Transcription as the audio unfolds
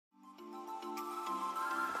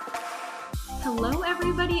Hello,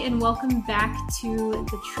 everybody, and welcome back to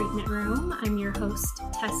the Treatment Room. I'm your host,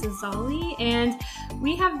 Tessa Zolli, and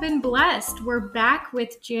we have been blessed. We're back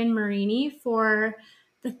with Jan Marini for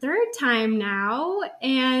the third time now,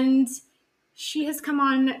 and she has come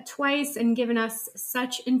on twice and given us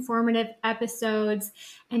such informative episodes.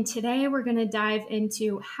 And today we're going to dive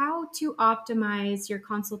into how to optimize your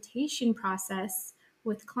consultation process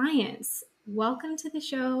with clients. Welcome to the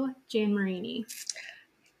show, Jan Marini.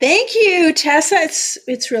 Thank you, Tessa.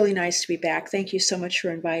 It's really nice to be back. Thank you so much for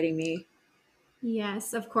inviting me.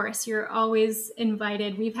 Yes, of course. You're always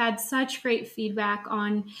invited. We've had such great feedback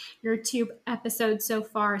on your two episodes so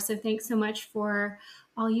far. So thanks so much for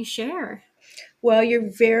all you share. Well, you're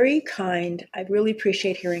very kind. I really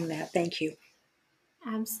appreciate hearing that. Thank you.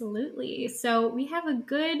 Absolutely. So we have a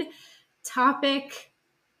good topic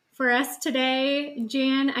for us today.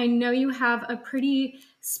 Jan, I know you have a pretty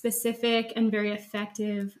specific and very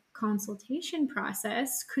effective consultation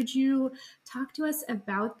process. Could you talk to us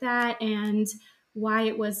about that and why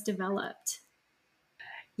it was developed?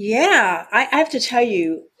 Yeah, I have to tell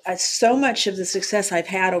you, so much of the success I've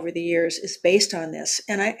had over the years is based on this.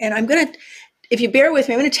 And I'm going to, if you bear with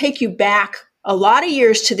me, I'm going to take you back a lot of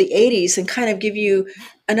years to the 80s and kind of give you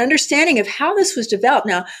an understanding of how this was developed.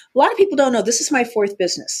 Now, a lot of people don't know this is my fourth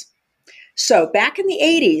business. So back in the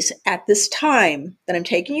 80s, at this time that I'm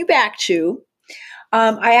taking you back to,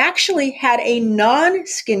 I actually had a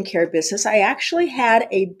non-skincare business. I actually had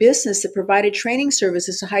a business that provided training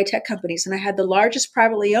services to high-tech companies, and I had the largest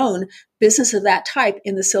privately owned business of that type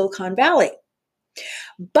in the Silicon Valley.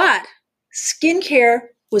 But skincare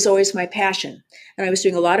was always my passion, and I was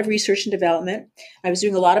doing a lot of research and development. I was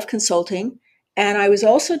doing a lot of consulting, and I was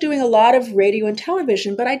also doing a lot of radio and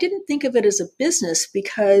television, but I didn't think of it as a business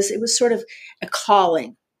because it was sort of a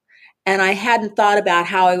calling. And I hadn't thought about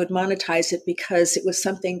how I would monetize it because it was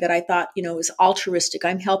something that I thought, was altruistic.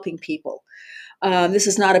 I'm helping people. This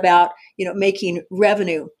is not about, making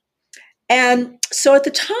revenue. And so at the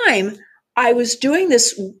time, I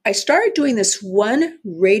started doing this one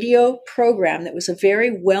radio program that was a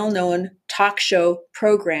very well-known talk show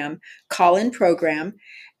program, call-in program.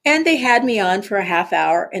 And they had me on for a half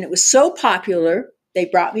hour, and it was so popular, they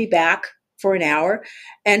brought me back for an hour.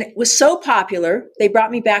 And it was so popular, they brought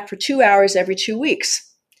me back for 2 hours every 2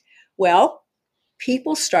 weeks. Well,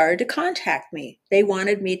 people started to contact me. They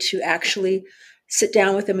wanted me to actually sit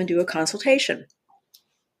down with them and do a consultation.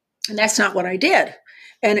 And that's not what I did.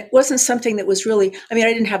 And it wasn't something that was really, I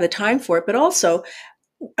didn't have the time for it, but also,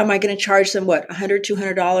 am I going to charge them $100,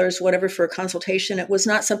 $200, whatever for a consultation? It was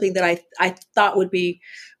not something that I thought would be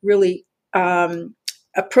really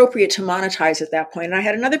appropriate to monetize at that point. And I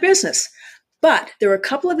had another business. But there were a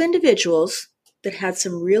couple of individuals that had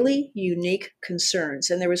some really unique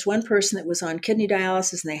concerns. And there was one person that was on kidney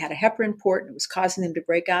dialysis, and they had a heparin port, and it was causing them to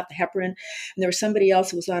break out the heparin. And there was somebody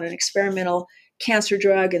else that was on an experimental cancer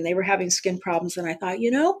drug, and they were having skin problems. And I thought,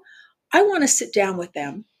 I want to sit down with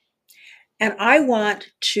them, and I want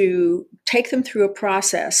to take them through a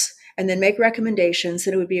process and then make recommendations.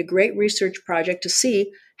 And it would be a great research project to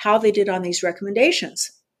see how they did on these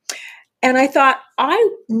recommendations. And I thought, I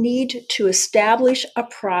need to establish a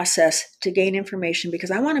process to gain information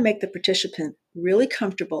because I want to make the participant really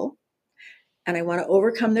comfortable, and I want to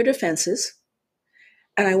overcome their defenses,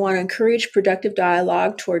 and I want to encourage productive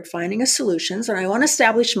dialogue toward finding solutions, and I want to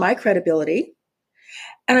establish my credibility,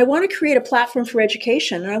 and I want to create a platform for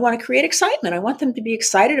education, and I want to create excitement. I want them to be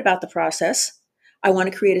excited about the process. I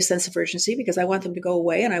want to create a sense of urgency because I want them to go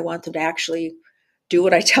away, and I want them to actually do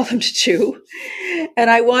what I tell them to do. And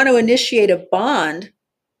I want to initiate a bond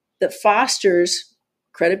that fosters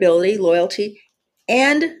credibility, loyalty,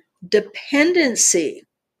 and dependency.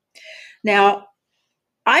 Now,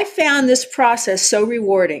 I found this process so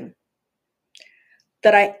rewarding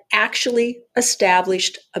that I actually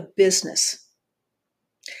established a business.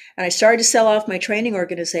 And I started to sell off my training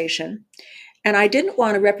organization. And I didn't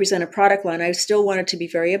want to represent a product line. I still wanted to be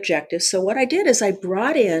very objective. So what I did is I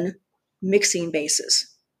brought in mixing bases.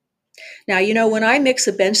 Now, when I mix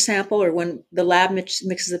a bench sample, or when the lab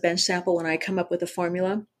mixes a bench sample, when I come up with a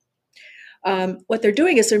formula, what they're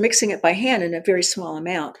doing is they're mixing it by hand in a very small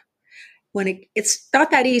amount. When it's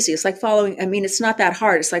not that easy. It's like it's not that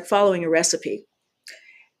hard. It's like following a recipe.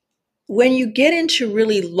 When you get into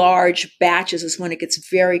really large batches is when it gets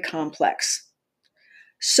very complex.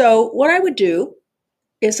 So what I would do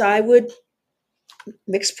is I would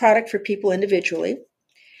mix product for people individually.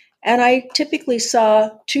 And I typically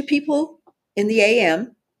saw 2 people in the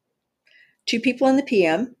AM, 2 people in the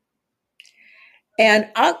PM.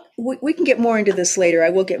 And we can get more into this later.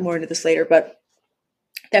 I will get more into this later. But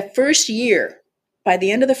that first year, by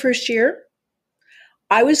the end of the first year,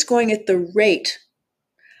 I was going at the rate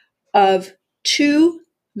of $2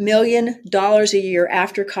 million a year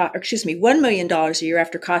after $1 million a year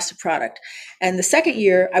after cost of product. And the second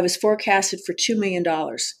year, I was forecasted for $2 million.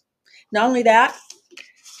 Not only that,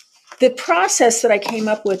 the process that I came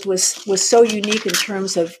up with was so unique in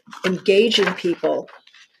terms of engaging people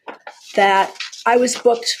that I was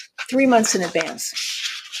booked 3 months in advance.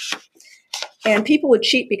 And people would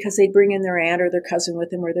cheat because they'd bring in their aunt or their cousin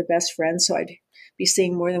with them or their best friend. So I'd be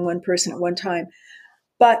seeing more than one person at one time.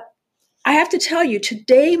 But I have to tell you,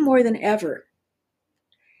 today more than ever,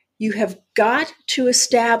 you have got to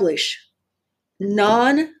establish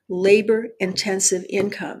non-labor intensive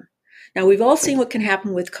income. Now, we've all seen what can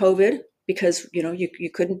happen with COVID because,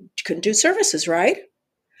 you couldn't do services, right?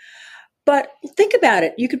 But think about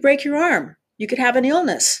it. You could break your arm. You could have an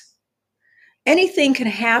illness. Anything can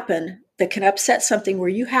happen that can upset something where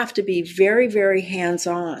you have to be very, very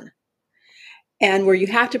hands-on and where you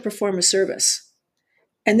have to perform a service.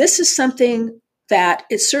 And this is something that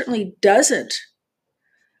it certainly doesn't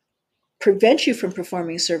prevent you from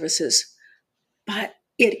performing services, but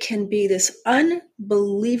it can be this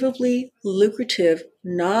unbelievably lucrative,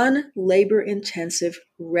 non-labor intensive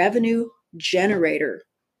revenue generator.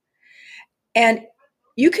 And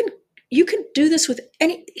you can do this with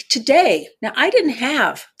today. Now, I didn't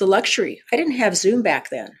have the luxury. I didn't have Zoom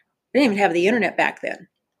back then. I didn't even have the internet back then.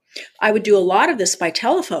 I would do a lot of this by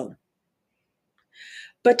telephone.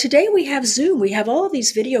 But today we have Zoom. We have all of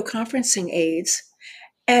these video conferencing aids,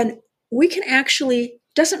 and we can actually,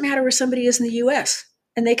 doesn't matter where somebody is in the US,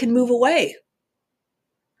 and they can move away.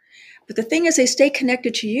 But the thing is, they stay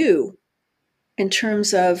connected to you in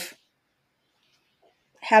terms of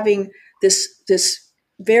having this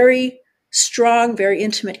very strong, very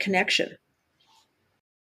intimate connection.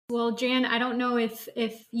 Well, Jan, I don't know if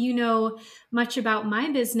you know much about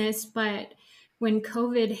my business, but when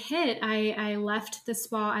COVID hit, I left the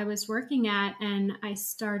spa I was working at and I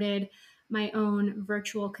started my own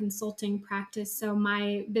virtual consulting practice. So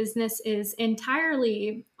my business is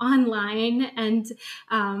entirely online and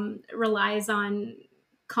relies on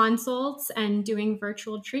consults and doing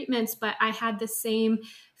virtual treatments. But I had the same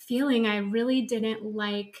feeling. I really didn't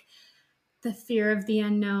like the fear of the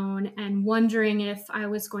unknown and wondering if I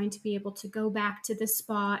was going to be able to go back to the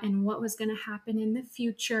spa and what was going to happen in the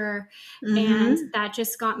future. Mm-hmm. And that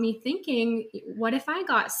just got me thinking, what if I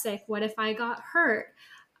got sick? What if I got hurt?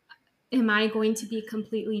 Am I going to be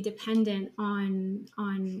completely dependent on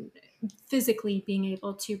physically being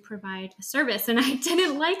able to provide a service? And I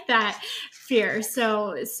didn't like that fear.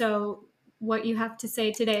 So what you have to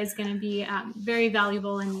say today is going to be very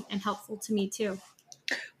valuable and helpful to me too.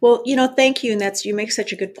 Well, thank you. And you make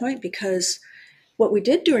such a good point, because what we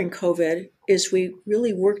did during COVID is we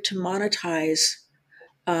really worked to monetize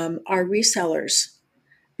our resellers,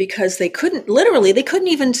 because they couldn't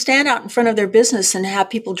even stand out in front of their business and have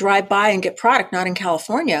people drive by and get product, not in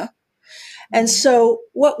California. And so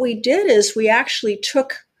what we did is we actually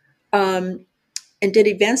took and did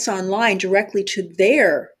events online directly to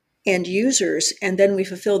their end users, and then we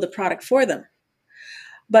fulfilled the product for them.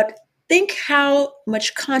 But think how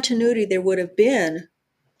much continuity there would have been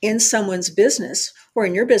in someone's business, or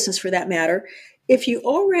in your business for that matter, if you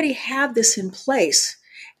already have this in place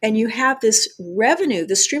and you have this revenue,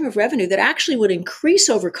 this stream of revenue that actually would increase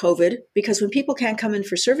over COVID, because when people can't come in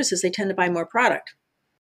for services, they tend to buy more product.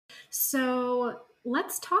 So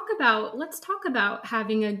let's talk about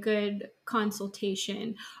having a good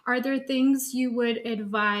consultation. Are there things you would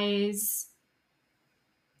advise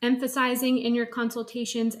emphasizing in your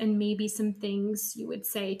consultations, and maybe some things you would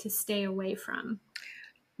say to stay away from?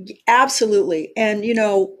 Absolutely. And,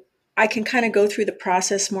 I can kind of go through the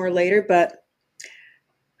process more later, but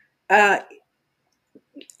a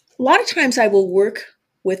lot of times I will work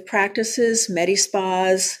with practices,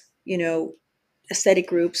 medi-spas, aesthetic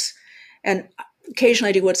groups, and occasionally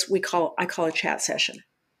I do I call a chat session.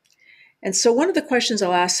 And so one of the questions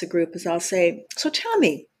I'll ask the group is I'll say, so tell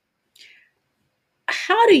me,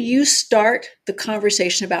 how do you start the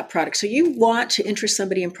conversation about product? So you want to interest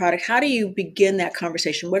somebody in product. How do you begin that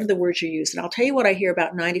conversation? What are the words you use? And I'll tell you what I hear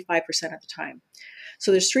about 95% of the time.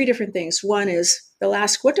 So there's 3 different things. One is they'll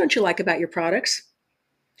ask, what don't you like about your products?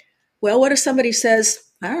 Well, what if somebody says,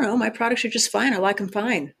 I don't know, my products are just fine. I like them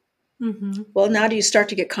fine. Mm-hmm. Well, now do you start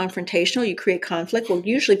to get confrontational? You create conflict? Well,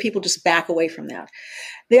 usually people just back away from that.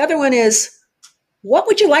 The other one is, what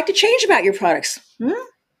would you like to change about your products?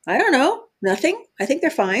 I don't know. Nothing. I think they're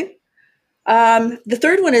fine. The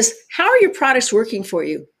third one is, how are your products working for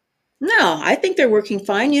you? No, I think they're working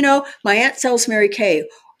fine. My aunt sells Mary Kay.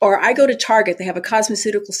 Or I go to Target, they have a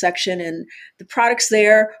cosmeceutical section and the products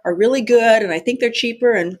there are really good and I think they're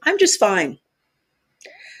cheaper and I'm just fine.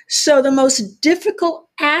 So the most difficult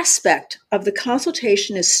aspect of the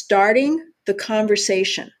consultation is starting the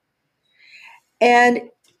conversation. And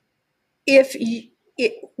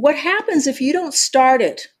what happens if you don't start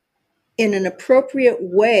it in an appropriate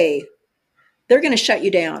way, they're going to shut you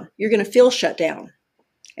down. You're going to feel shut down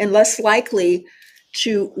and less likely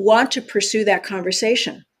to want to pursue that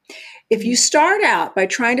conversation. If you start out by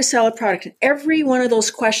trying to sell a product, and every one of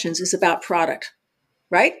those questions is about product,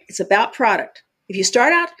 right? It's about product. If you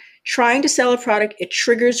start out trying to sell a product, it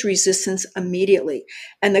triggers resistance immediately.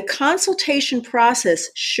 And the consultation process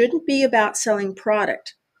shouldn't be about selling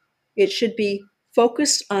product. It should be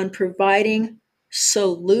focused on providing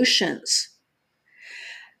solutions.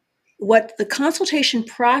 What the consultation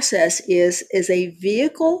process is a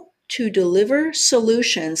vehicle to deliver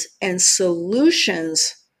solutions, and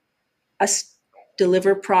solutions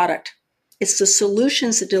deliver product. It's the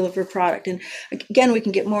solutions that deliver product. And again, we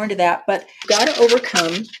can get more into that, but you've got to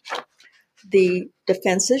overcome the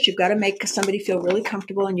defenses. You've got to make somebody feel really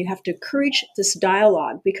comfortable, and you have to encourage this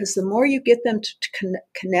dialogue, because the more you get them to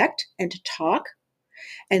connect and to talk,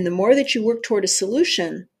 and the more that you work toward a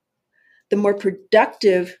solution, the more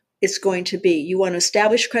productive it's going to be. You want to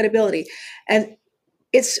establish credibility. And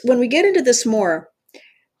it's when we get into this more,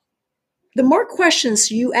 the more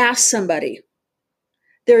questions you ask somebody,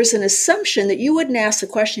 there's an assumption that you wouldn't ask the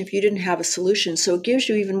question if you didn't have a solution. So it gives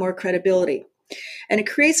you even more credibility. And it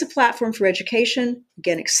creates a platform for education,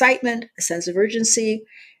 again, excitement, a sense of urgency.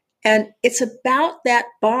 And it's about that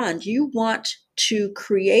bond. You want to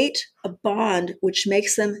create a bond which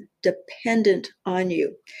makes them dependent on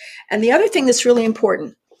you. And the other thing that's really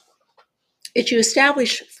important is you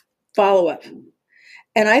establish follow-up.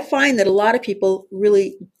 And I find that a lot of people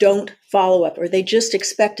really don't follow up, or they just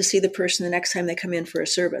expect to see the person the next time they come in for a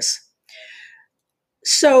service.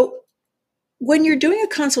 So when you're doing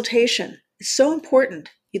a consultation, it's so important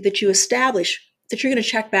that you establish that you're going to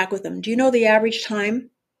check back with them. Do you know the average time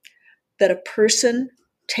that a person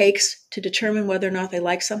takes to determine whether or not they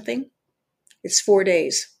like something? It's 4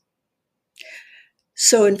 days.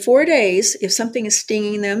 So in 4 days, if something is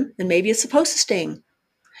stinging them, and maybe it's supposed to sting,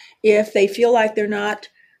 if they feel like they're not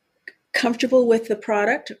comfortable with the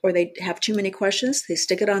product or they have too many questions, they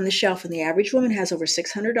stick it on the shelf. And the average woman has over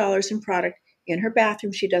 $600 in product in her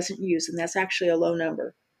bathroom she doesn't use, and that's actually a low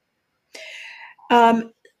number.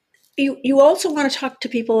 You also want to talk to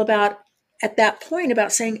people about, at that point,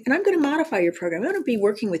 about saying, and I'm going to modify your program. I'm going to be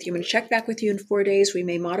working with you. I'm going to check back with you in 4 days. We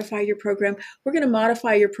may modify your program. We're going to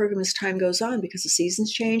modify your program as time goes on, because the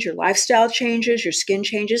seasons change, your lifestyle changes, your skin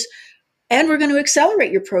changes, and we're going to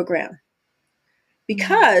accelerate your program.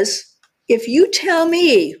 Because if you tell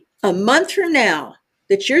me a month from now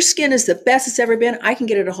that your skin is the best it's ever been, I can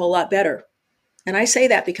get it a whole lot better. And I say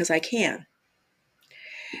that because I can.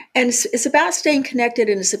 And it's about staying connected,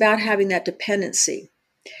 and it's about having that dependency.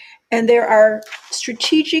 And there are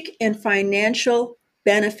strategic and financial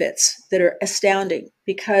benefits that are astounding,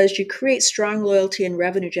 because you create strong loyalty and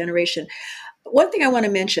revenue generation. One thing I want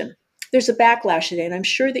to mention, there's a backlash today, and I'm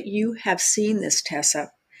sure that you have seen this,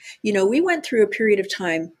 Tessa. You know, we went through a period of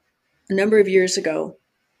time a number of years ago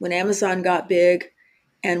when Amazon got big,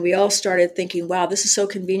 and we all started thinking, wow, this is so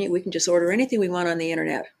convenient. We can just order anything we want on the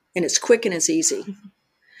internet, and it's quick and it's easy. Mm-hmm.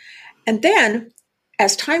 And then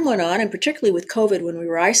as time went on, and particularly with COVID, when we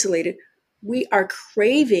were isolated, we are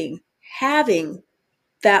craving having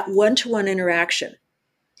that one-to-one interaction.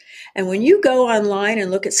 And when you go online and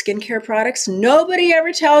look at skincare products, nobody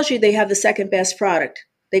ever tells you they have the second best product.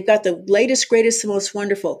 They've got the latest, greatest, the most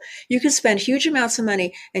wonderful. You can spend huge amounts of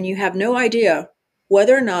money and you have no idea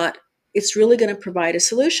whether or not it's really going to provide a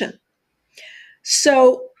solution.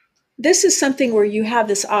 So this is something where you have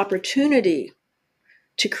this opportunity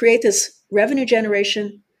to create this revenue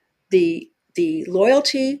generation, the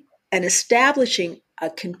loyalty, and establishing a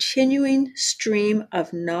continuing stream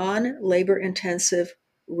of non-labor intensive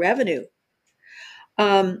revenue.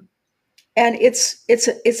 And it's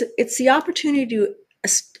the opportunity to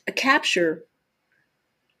capture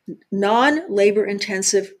non-labor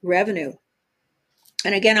intensive revenue.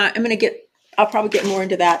 And again, I'll probably get more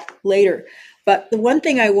into that later. But the one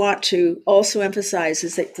thing I want to also emphasize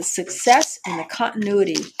is that the success and the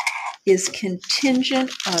continuity is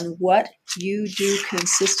contingent on what you do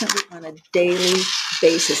consistently on a daily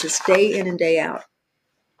basis. It's day in and day out.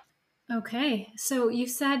 Okay, so you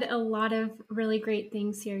said a lot of really great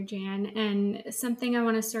things here, Jan, and something I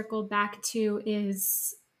want to circle back to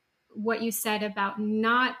is what you said about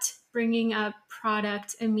not bringing up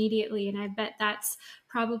product immediately, and I bet that's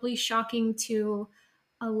probably shocking to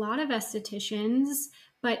a lot of estheticians,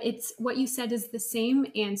 but it's what you said is the same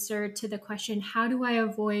answer to the question, how do I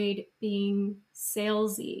avoid being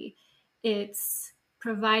salesy? It's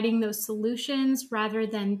providing those solutions rather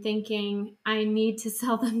than thinking, I need to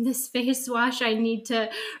sell them this face wash. I need to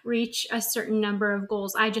reach a certain number of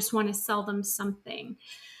goals. I just want to sell them something.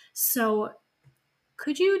 So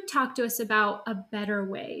could you talk to us about a better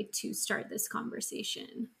way to start this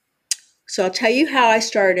conversation? So I'll tell you how I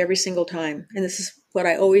start every single time. And this is what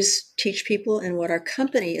I always teach people and what our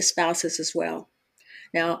company espouses as well.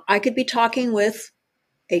 Now, I could be talking with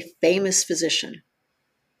a famous physician.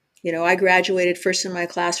 You know, I graduated first in my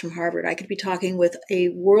class from Harvard. I could be talking with a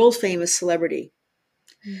world famous celebrity,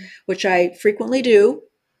 which I frequently do.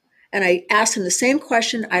 And I ask them the same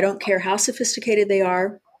question. I don't care how sophisticated they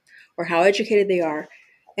are or how educated they are.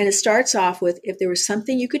 And it starts off with, if there was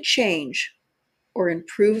something you could change or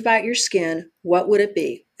improve about your skin, what would it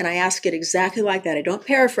be? And I ask it exactly like that. I don't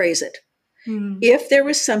paraphrase it. If there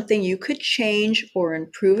was something you could change or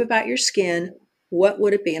improve about your skin, what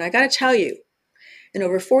would it be? And I got to tell you, in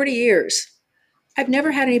over 40 years, I've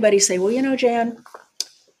never had anybody say, well, you know, Jan,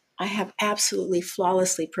 I have absolutely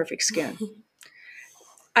flawlessly perfect skin.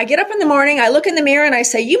 I get up in the morning, I look in the mirror and I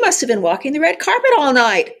say, you must have been walking the red carpet all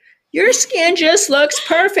night. Your skin just looks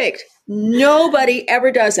perfect. Nobody ever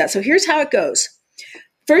does that. So here's how it goes.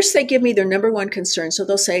 First, they give me their number one concern. So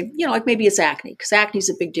they'll say, you know, like maybe it's acne, because acne is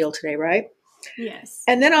a big deal today, right? Yes.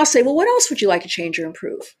 And then I'll say, well, what else would you like to change or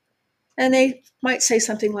improve? And they might say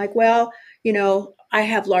something like, well, you know, I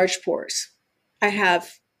have large pores. I have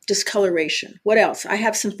discoloration. What else? I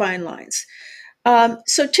have some fine lines.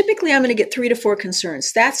 So typically I'm going to get 3 to 4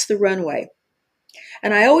 concerns. That's the runway.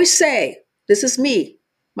 And I always say, this is me,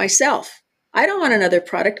 myself. I don't want another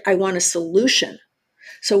product. I want a solution.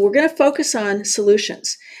 So we're going to focus on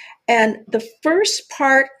solutions. And the first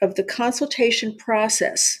part of the consultation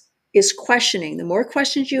process is questioning. The more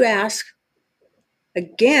questions you ask,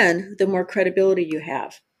 again, the more credibility you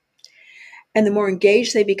have and the more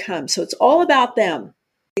engaged they become. So it's all about them.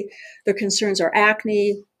 Their concerns are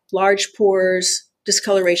acne, large pores,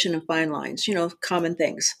 discoloration, and fine lines, you know, common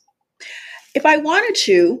things. If I wanted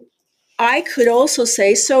to, I could also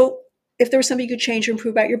say, so if there was something you could change or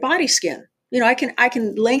improve about your body skin, you know, I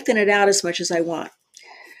can lengthen it out as much as I want.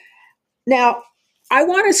 Now, I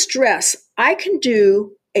want to stress, I can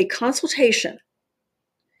do a consultation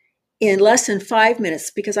in less than 5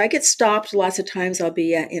 minutes because I get stopped lots of times. I'll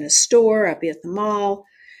be in a store, I'll be at the mall,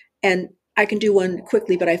 and I can do one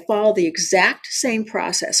quickly, but I follow the exact same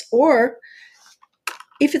process. Or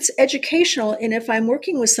if it's educational and if I'm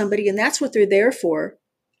working with somebody and that's what they're there for,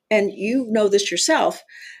 and you know this yourself,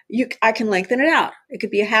 I can lengthen it out. It could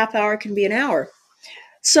be a half hour, it can be an hour.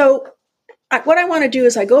 So what I want to do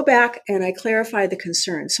is I go back and I clarify the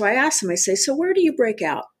concern. So I ask them, I say, so where do you break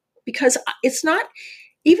out? Because it's not,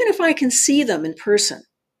 even if I can see them in person,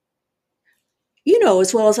 you know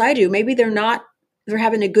as well as I do, maybe they're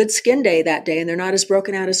having a good skin day that day and they're not as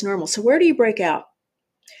broken out as normal. So where do you break out?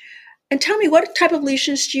 And tell me, what type of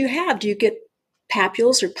lesions do you have? Do you get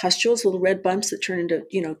papules or pustules, little red bumps that turn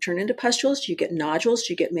into pustules? Do you get nodules?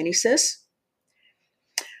 Do you get mini cysts?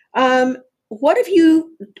 What do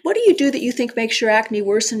you do that you think makes your acne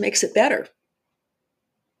worse and makes it better?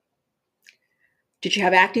 Did you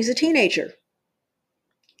have acne as a teenager?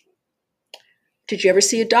 Did you ever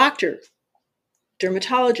see a doctor,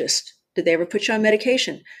 dermatologist? Did they ever put you on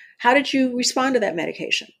medication? How did you respond to that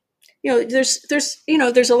medication? You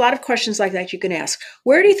know, there's a lot of questions like that you can ask.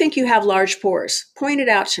 Where do you think you have large pores? Point it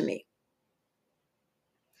out to me.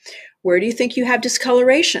 Where do you think you have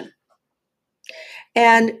discoloration?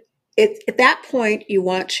 And at that point, you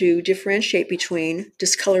want to differentiate between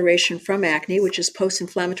discoloration from acne, which is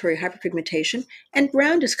post-inflammatory hyperpigmentation, and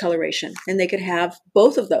brown discoloration. And they could have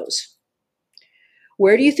both of those.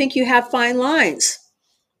 Where do you think you have fine lines?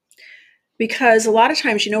 Because a lot of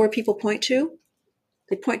times, you know where people point to?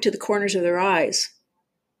 They point to the corners of their eyes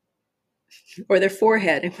or their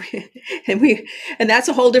forehead. And that's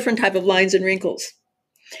a whole different type of lines and wrinkles.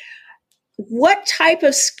 What type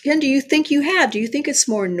of skin do you think you have? Do you think it's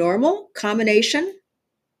more normal, combination,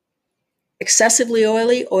 excessively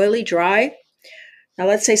oily, dry? Now,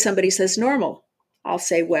 let's say somebody says normal. I'll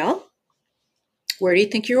say, well, where do you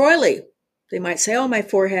think you're oily? They might say, oh, my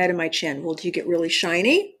forehead and my chin. Well, do you get really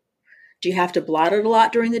shiny? Do you have to blot it a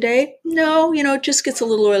lot during the day? No, it just gets a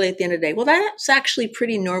little oily at the end of the day. Well, that's actually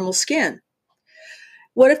pretty normal skin.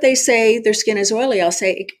 What if they say their skin is oily? I'll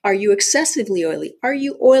say, are you excessively oily? Are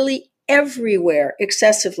you oily everywhere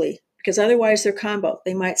excessively? Because otherwise they're combo.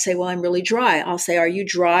 They might say, well, I'm really dry. I'll say, are you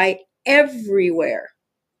dry everywhere?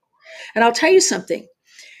 And I'll tell you something.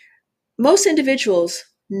 Most individuals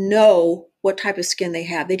know what type of skin they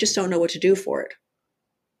have. They just don't know what to do for it.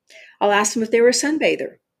 I'll ask them if they were a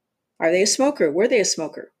sunbather. Are they a smoker? Were they a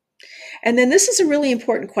smoker? And then this is a really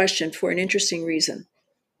important question for an interesting reason.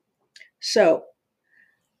 So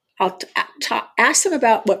I'll ask them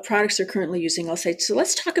about what products they're currently using. I'll say, so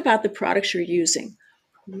let's talk about the products you're using.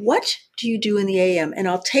 What do you do in the AM? And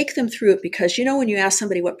I'll take them through it because, when you ask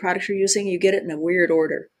somebody what products you're using, you get it in a weird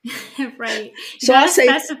order. Right. So I'll say,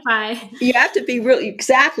 specify. You have to be really,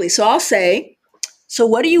 exactly. So I'll say, so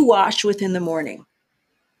what do you wash with in the morning?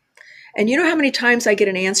 And you know how many times I get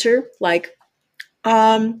an answer like,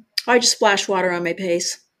 I just splash water on my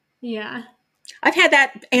face. Yeah. I've had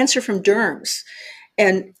that answer from derms.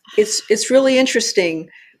 And it's really interesting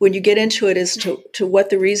when you get into it as to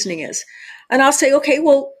what the reasoning is. And I'll say, okay,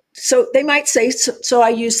 well, so they might say, so I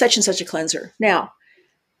use such and such a cleanser. Now,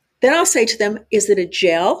 then I'll say to them, is it a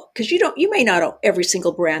gel? Because you may not know every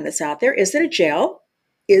single brand that's out there. Is it a gel?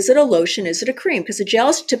 Is it a lotion? Is it a cream? Because a gel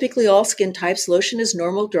is typically all skin types. Lotion is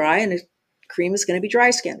normal, dry, and a cream is going to be dry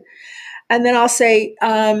skin. And then I'll say,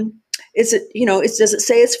 does it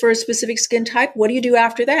say it's for a specific skin type? What do you do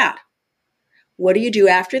after that? What do you do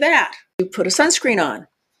after that? You put a sunscreen on.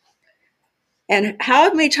 And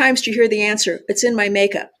how many times do you hear the answer? It's in my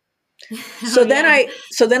makeup. So then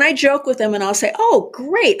I joke with them and I'll say, oh,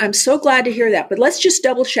 great. I'm so glad to hear that. But let's just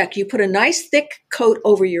double check. You put a nice thick coat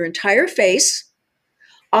over your entire face,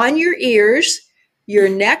 on your ears, your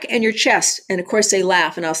neck, and your chest. And of course they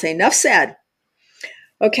laugh and I'll say, enough said.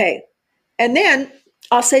 Okay. And then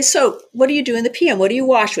I'll say, so what do you do in the PM? What do you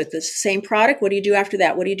wash with? The same product? What do you do after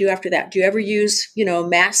that? What do you do after that? Do you ever use,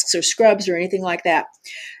 masks or scrubs or anything like that?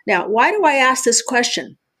 Now, why do I ask this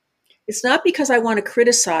question? It's not because I want to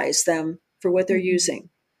criticize them for what they're using.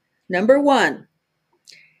 Number one,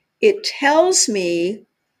 it tells me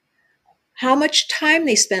how much time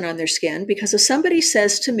they spend on their skin, because if somebody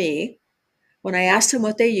says to me, when I ask them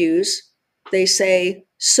what they use, they say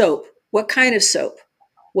soap. What kind of soap?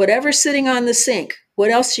 Whatever's sitting on the sink. What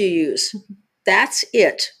else do you use? That's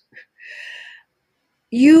it.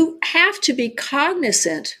 You have to be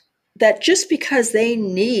cognizant that just because they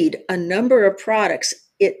need a number of products,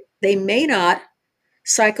 they may not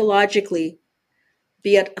psychologically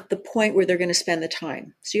be at the point where they're going to spend the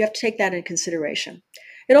time. So you have to take that into consideration.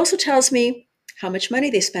 It also tells me how much money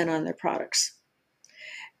they spend on their products.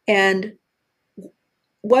 And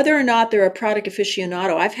whether or not they're a product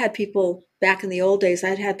aficionado, I've had people back in the old days,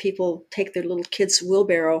 I'd had people take their little kid's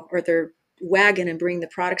wheelbarrow or their wagon and bring the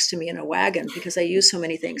products to me in a wagon because I use so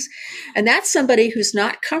many things. And that's somebody who's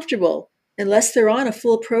not comfortable unless they're on a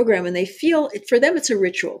full program and they feel for them it's a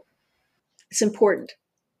ritual. It's important.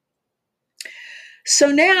 So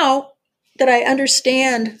now that I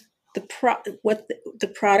understand the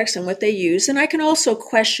products and what they use, and I can also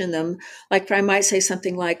question them. Like I might say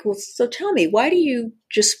something like, well, so tell me, why do you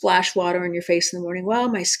just splash water on your face in the morning? Well,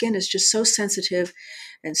 my skin is just so sensitive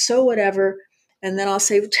and so whatever. And then I'll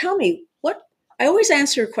say, well, tell me I always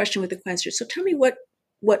answer a question with a question. So tell me what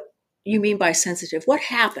you mean by sensitive. What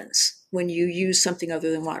happens when you use something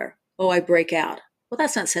other than water? Oh, I break out. Well,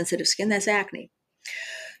 that's not sensitive skin, that's acne.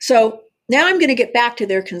 So now I'm going to get back to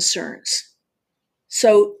their concerns.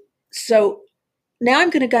 So now I'm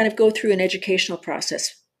going to kind of go through an educational process.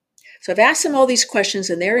 So I've asked them all these questions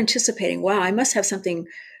and they're anticipating, wow, I must have something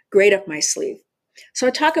great up my sleeve. So I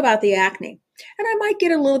talk about the acne and I might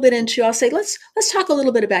get a little bit into, I'll say, let's talk a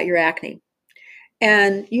little bit about your acne.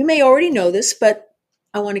 And you may already know this, but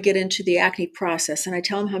I want to get into the acne process. And I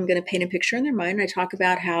tell them how I'm going to paint a picture in their mind. And I talk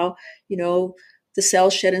about how, the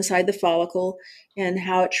cells shed inside the follicle and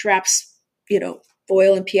how it traps,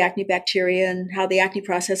 oil and P. acne bacteria and how the acne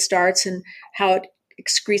process starts and how it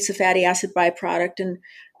excretes a fatty acid byproduct. And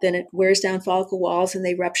then it wears down follicle walls and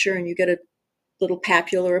they rupture and you get a little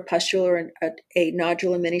papule or a pustule or a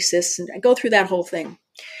nodule and many cysts. And I go through that whole thing.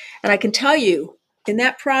 And I can tell you in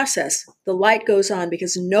that process, the light goes on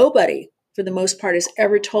because nobody, for the most part, has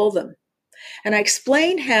ever told them. And I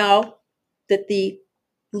explain how that the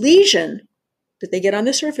lesion that they get on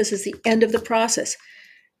the surface is the end of the process.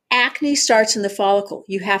 Acne starts in the follicle.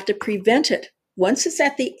 You have to prevent it. Once it's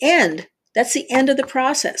at the end, that's the end of the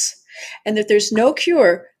process. And that there's no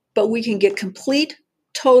cure, but we can get complete,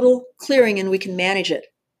 total clearing and we can manage it.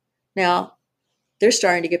 Now, they're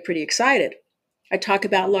starting to get pretty excited. I talk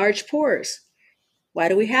about large pores. Why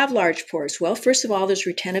do we have large pores? Well, first of all, there's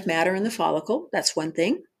retentive matter in the follicle. That's one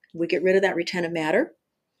thing. We get rid of that retentive matter.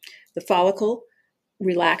 The follicle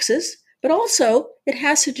relaxes, but also it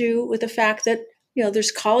has to do with the fact that,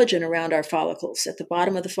 there's collagen around our follicles at the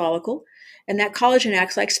bottom of the follicle, and that collagen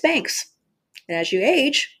acts like Spanx. And as you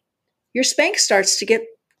age, your Spanx starts to get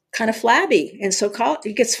kind of flabby, and so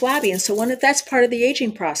it gets flabby. And so that's part of the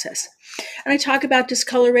aging process. And I talk about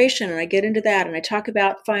discoloration, and I get into that, and I talk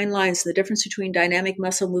about fine lines, the difference between dynamic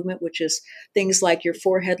muscle movement, which is things like your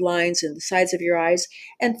forehead lines and the sides of your eyes,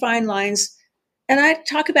 and fine lines. And I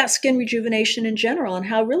talk about skin rejuvenation in general, and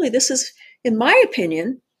how really this is, in my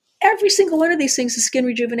opinion, every single one of these things is skin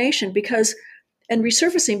rejuvenation and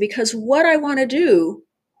resurfacing, because what I want to do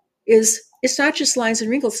is, it's not just lines and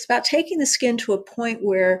wrinkles. It's about taking the skin to a point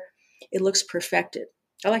where it looks perfected.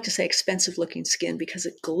 I like to say expensive looking skin because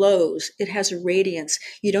it glows. It has a radiance.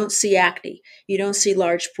 You don't see acne. You don't see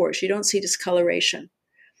large pores. You don't see discoloration.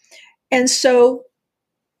 And so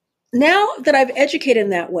now that I've educated them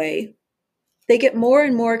that way, they get more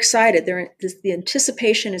and more excited. The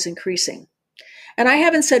anticipation is increasing. And I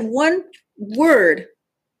haven't said one word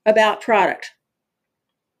about product.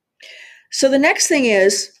 So the next thing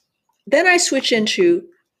is, then I switch into,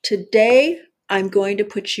 today I'm going to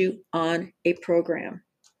put you on a program.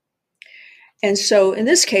 And so in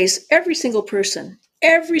this case, every single person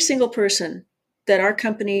that our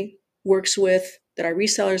company works with, that our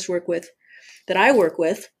resellers work with, that I work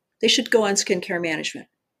with, they should go on skincare management.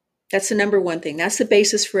 That's the number one thing. That's the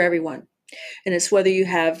basis for everyone. And it's whether you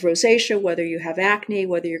have rosacea, whether you have acne,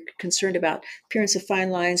 whether you're concerned about appearance of fine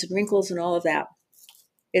lines and wrinkles and all of that.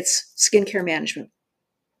 It's skincare management.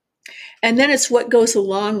 And then it's what goes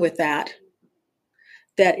along with that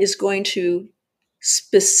is going to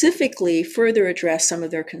specifically further address some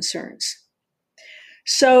of their concerns.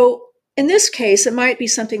 So in this case, it might be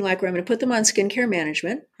something like where I'm going to put them on skincare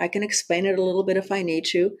management. I can explain it a little bit if I need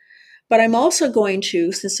to, but I'm also going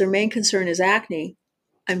to, since their main concern is acne,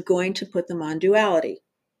 I'm going to put them on Duality.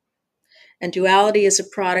 And Duality is a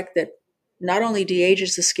product that not only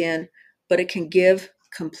de-ages the skin, but it can give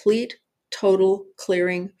complete, total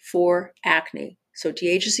clearing for acne. So it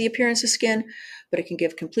de-ages the appearance of skin, but it can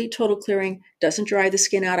give complete, total clearing, doesn't dry the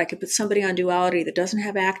skin out. I could put somebody on Duality that doesn't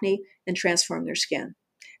have acne and transform their skin.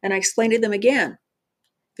 And I explained to them again,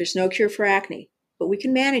 there's no cure for acne, but we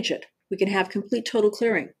can manage it. We can have complete, total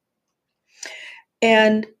clearing.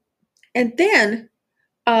 And then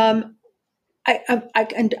I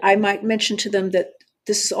might mention to them that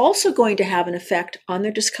this is also going to have an effect on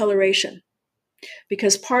their discoloration,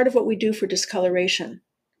 because part of what we do for discoloration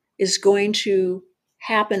is going to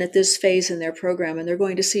happen at this phase in their program, and they're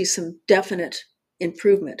going to see some definite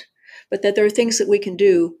improvement, but that there are things that we can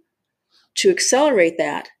do to accelerate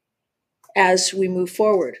that as we move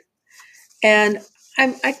forward. And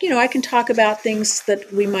I can talk about things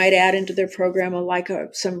that we might add into their program, like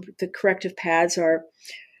the corrective pads are,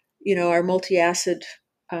 our multi-acid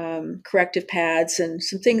corrective pads and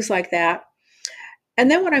some things like that. And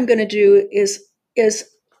then what I'm going to do is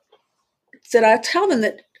that I'll tell them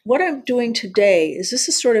that what I'm doing today is, this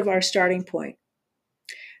is sort of our starting point,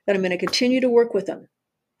 that I'm going to continue to work with them.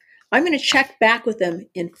 I'm going to check back with them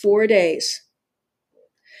in 4 days.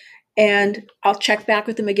 And I'll check back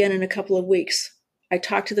with them again in a couple of weeks. I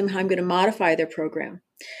talk to them how I'm going to modify their program,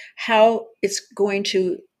 how it's going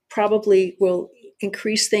to probably will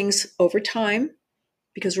increase things over time,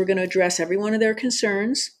 because we're going to address every one of their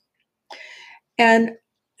concerns. And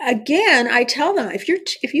again, I tell them, if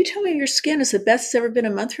you tell me your skin is the best it's ever been a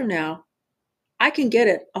month from now, I can get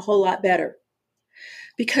it a whole lot better.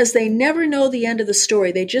 Because they never know the end of the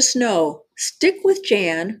story. They just know, stick with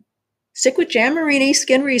Jan Marini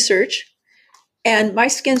Skin Research, and my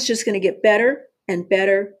skin's just going to get better and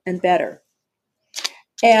better and better.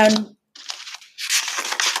 And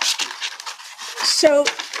so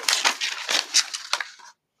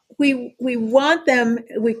we want them,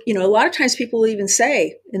 a lot of times people will even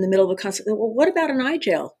say in the middle of a consult, well, what about an eye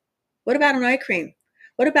gel? What about an eye cream?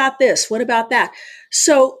 What about this? What about that?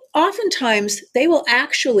 So oftentimes they will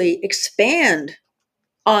actually expand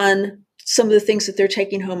on some of the things that they're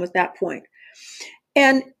taking home at that point.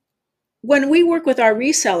 And when we work with our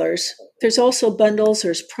resellers, there's also bundles,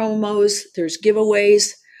 there's promos, there's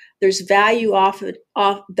giveaways, there's value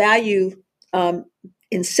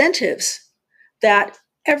incentives that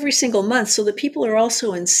every single month, so that people are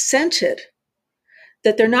also incented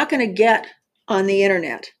that they're not going to get on the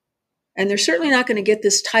internet. And they're certainly not going to get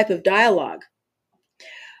this type of dialogue.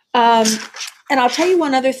 And I'll tell you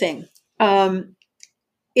one other thing.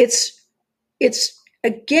 It's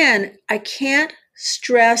again, I can't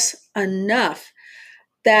stress enough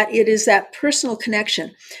that it is that personal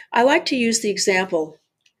connection. I like to use the example,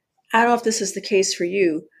 I don't know if this is the case for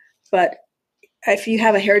you, but if you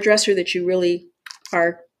have a hairdresser that you really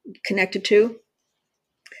are connected to,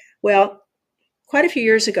 well, quite a few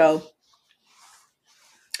years ago,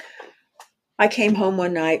 I came home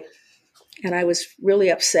one night and I was really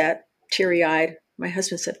upset, teary-eyed. My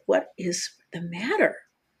husband said, "What is the matter?"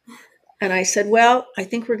 And I said, "Well, I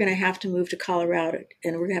think we're going to have to move to Colorado,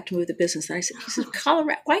 and we're going to have to move the business." And he said,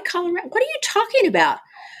 "Colorado? Why Colorado? What are you talking about?"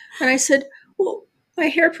 And I said, "Well, my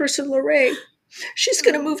hair person, Lorraine, she's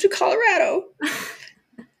going to move to Colorado."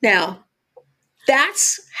 Now,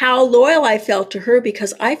 that's how loyal I felt to her,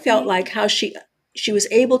 because I felt like how she was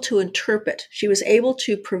able to interpret. She was able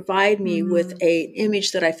to provide me with an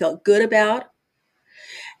image that I felt good about.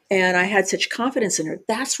 And I had such confidence in her.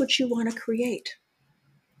 That's what you want to create.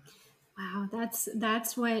 Wow,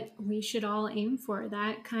 that's what we should all aim for,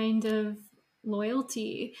 that kind of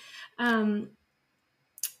loyalty. Jan,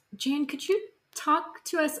 could you talk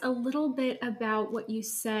to us a little bit about what you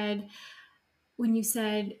said when you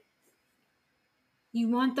said you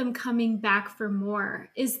want them coming back for more?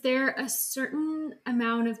 Is there a certain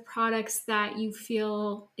amount of products that you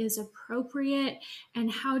feel is appropriate?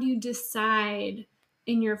 And how do you decide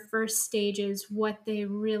in your first stages what they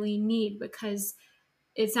really need? Because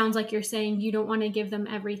it sounds like you're saying you don't want to give them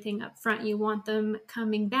everything up front. You want them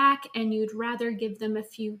coming back, and you'd rather give them a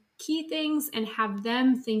few key things and have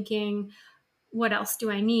them thinking, what else do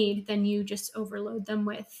I need? Than you just overload them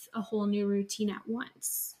with a whole new routine at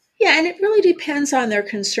once. Yeah, and it really depends on their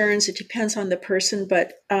concerns. It depends on the person.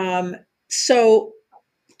 But so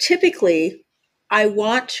typically, I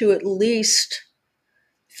want to at least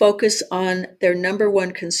focus on their number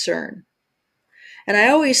one concern. And I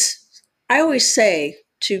always say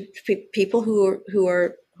to people who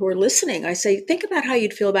are listening, I say, think about how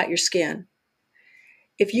you'd feel about your skin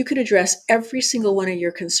if you could address every single one of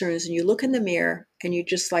your concerns, and you look in the mirror and you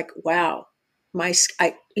just like, wow,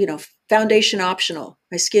 foundation optional.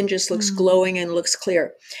 My skin just looks glowing and looks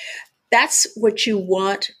clear. That's what you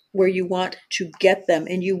want, where you want to get them.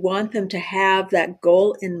 And you want them to have that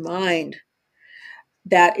goal in mind,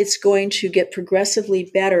 that it's going to get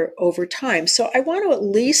progressively better over time. So I want to at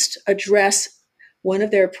least address one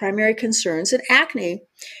of their primary concerns. And acne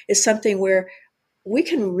is something where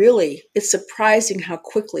it's surprising how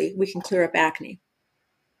quickly we can clear up acne.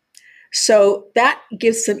 So that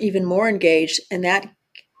gives them even more engaged, and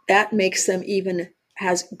that makes them even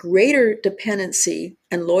has greater dependency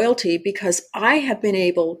and loyalty, because I have been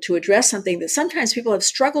able to address something that sometimes people have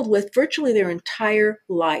struggled with virtually their entire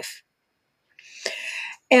life.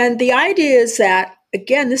 And the idea is that,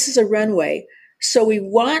 again, this is a runway. So we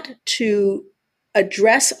want to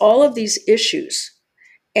address all of these issues.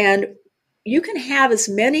 And you can have as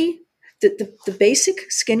many, the basic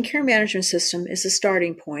skincare management system is a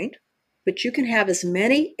starting point, but you can have as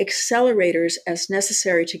many accelerators as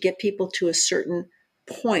necessary to get people to a certain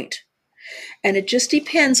point. And it just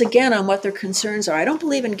depends, again, on what their concerns are. I don't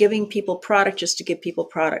believe in giving people product just to give people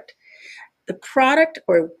product. The product,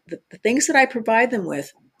 or the things that I provide them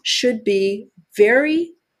with, should be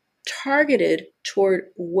very targeted toward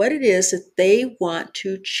what it is that they want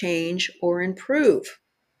to change or improve.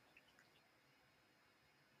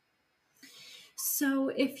 So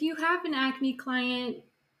if you have an acne client,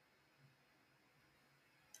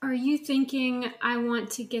 are you thinking, I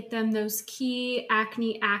want to get them those key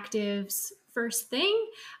acne actives first thing?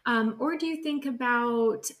 Or do you think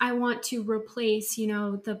about, I want to replace,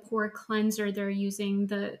 the pore cleanser they're using,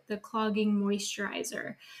 the clogging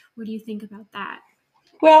moisturizer? What do you think about that?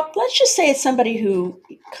 Well, let's just say it's somebody who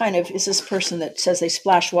kind of is this person that says they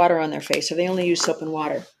splash water on their face, or they only use soap and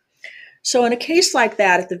water. So in a case like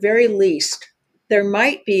that, at the very least, there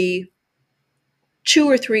might be two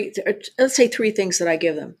or three, let's say three things that I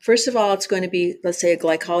give them. First of all, it's going to be, let's say, a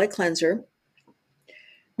glycolic cleanser.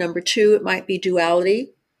 Number two, it might be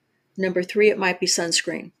Duality. Number three, it might be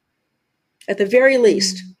sunscreen. At the very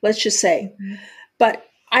least, let's just say. But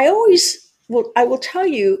I will tell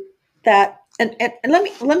you that, and let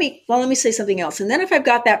me say something else. And then if I've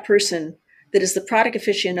got that person that is the product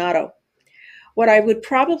aficionado, what I would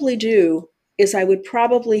probably do is I would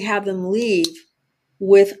probably have them leave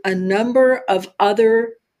with a number of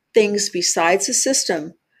other things besides the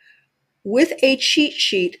system, with a cheat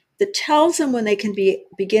sheet that tells them when they can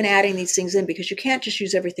begin adding these things in, because you can't just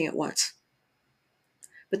use everything at once.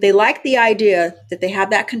 But they like the idea that they have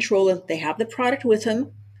that control, of they have the product with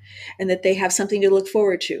them, and that they have something to look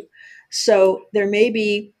forward to. So there may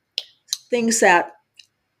be things that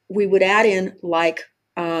we would add in, like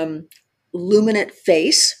Luminate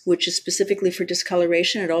Face, which is specifically for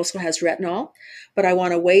discoloration. It also has retinol. But I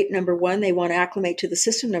want to wait. Number one, they want to acclimate to the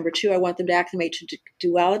system. Number two, I want them to acclimate to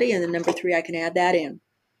Duality. And then number three, I can add that in.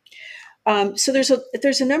 So there's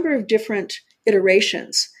a number of different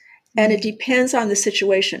iterations, and it depends on the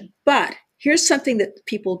situation. But here's something that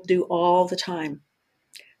people do all the time.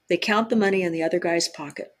 They count the money in the other guy's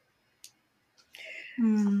pocket.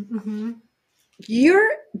 Mm-hmm. You're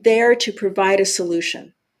there to provide a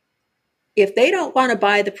solution. If they don't want to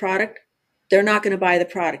buy the product, they're not going to buy the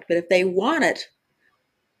product. But if they want it,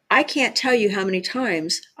 I can't tell you how many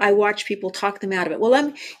times I watch people talk them out of it. Well,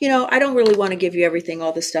 I don't really want to give you everything,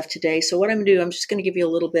 all this stuff today. So what I'm going to do, I'm just going to give you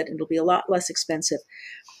a little bit, and it'll be a lot less expensive.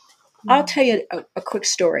 I'll tell you a quick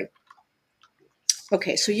story.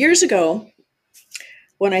 Okay, so years ago,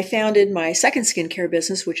 when I founded my second skincare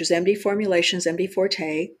business, which is MD Formulations, MD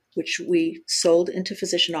Forte, which we sold into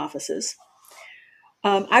physician offices,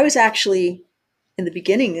 I was actually, in the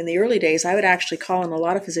beginning, in the early days, I would actually call on a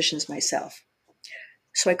lot of physicians myself.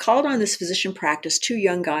 So I called on this physician practice, two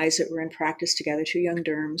young guys that were in practice together, two young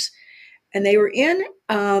derms, and they were in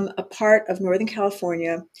a part of Northern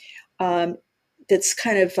California that's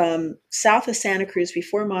kind of south of Santa Cruz,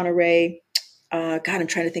 before Monterey. God, I'm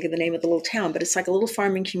trying to think of the name of the little town, but it's like a little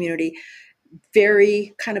farming community,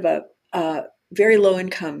 very kind of a very low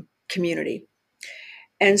income community.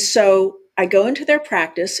 And so I go into their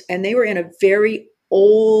practice, and they were in a very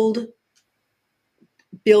old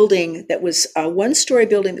building that was a one-story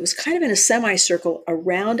building that was kind of in a semicircle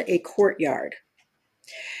around a courtyard.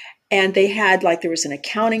 And they had, like, there was an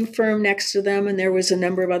accounting firm next to them, and there was a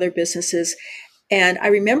number of other businesses. And I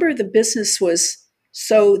remember the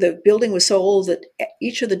building was so old that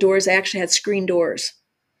each of the doors actually had screen doors.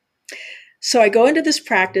 So I go into this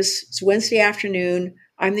practice. It's Wednesday afternoon.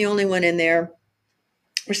 I'm the only one in there.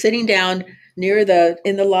 We're sitting down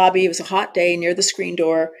in the lobby. It was a hot day, near the screen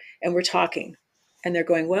door, and we're talking. And they're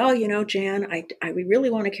going, well, Jan, we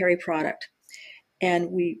really want to carry product.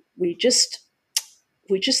 And we just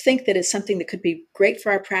think that it's something that could be great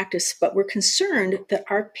for our practice, but we're concerned that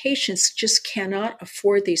our patients just cannot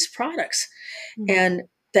afford these products. Mm-hmm. And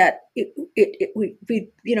that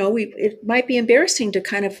it might be embarrassing to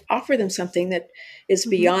kind of offer them something that is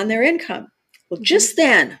beyond their income. Well, just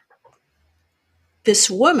then,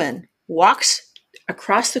 this woman walks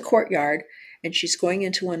across the courtyard, and she's going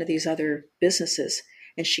into one of these other businesses,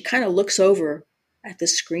 and she kind of looks over at the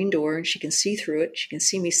screen door, and she can see through it. She can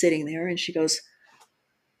see me sitting there, and she goes,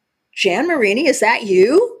 Jan Marini, is that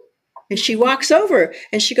you? And she walks over,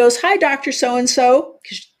 and she goes, hi, Dr. So-and-so,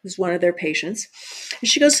 because she was one of their patients. And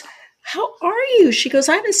she goes, how are you? She goes,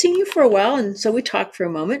 I haven't seen you for a while. And so we talked for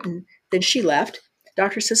a moment, and then she left. The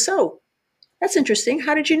doctor says, so, that's interesting.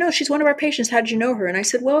 How did you know? She's one of our patients. How did you know her? And I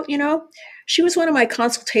said, well, she was one of my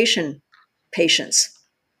consultation patients.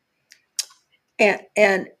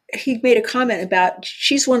 And he made a comment about,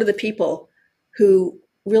 she's one of the people who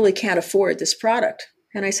really can't afford this product.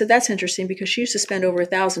 And I said, that's interesting, because she used to spend over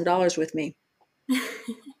 $1,000 with me.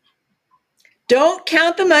 Don't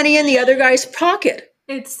count the money in the other guy's pocket.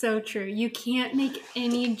 It's so true. You can't make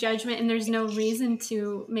any judgment, and there's no reason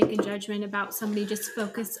to make a judgment about somebody. Just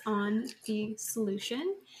focus on the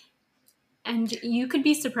solution, and you could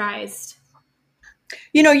be surprised.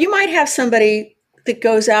 You might have somebody that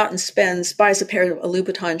goes out and buys a pair of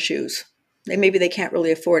Louboutin shoes. Maybe they can't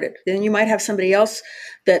really afford it. Then you might have somebody else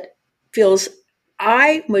that feels,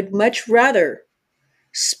 I would much rather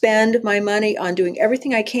spend my money on doing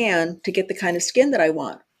everything I can to get the kind of skin that I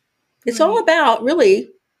want. It's all about, really,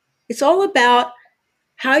 it's all about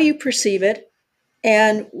how you perceive it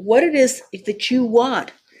and what it is that you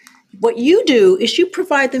want. What you do is you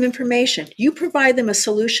provide them information, you provide them a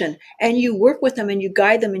solution, and you work with them, and you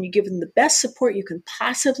guide them, and you give them the best support you can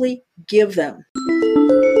possibly give them.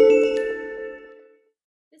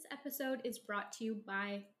 This episode is brought to you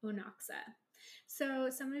by Onoxa. So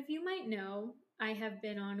some of you might know I have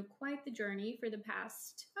been on quite the journey for the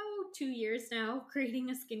past 2 years now, creating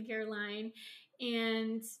a skincare line,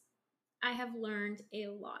 and I have learned a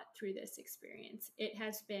lot through this experience. It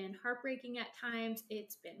has been heartbreaking at times.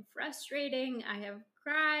 It's been frustrating. I have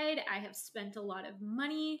cried. I have spent a lot of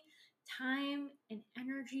money, time, and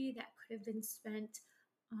energy that could have been spent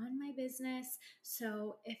on my business.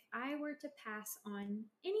 So if I were to pass on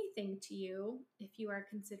anything to you, if you are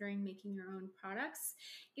considering making your own products,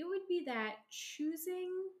 it would be that choosing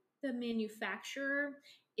the manufacturer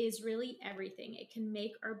is really everything. It can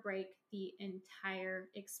make or break the entire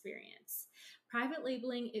experience. Private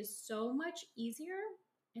labeling is so much easier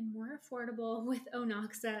and more affordable with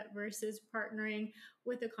Onoxa versus partnering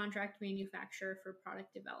with a contract manufacturer for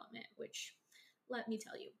product development, which, let me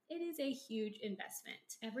tell you, it is a huge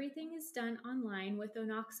investment. Everything is done online with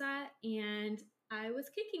Onoxa, and I was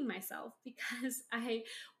kicking myself because I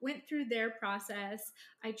went through their process.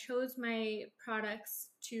 I chose my products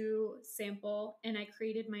to sample, and I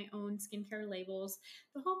created my own skincare labels.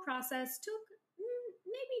 The whole process took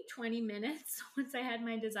maybe 20 minutes. Once I had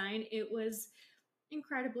my design, it was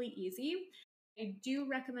incredibly easy. I do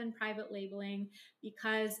recommend private labeling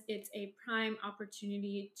because it's a prime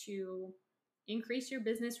opportunity to increase your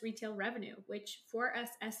business retail revenue, which for us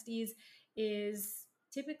SDs is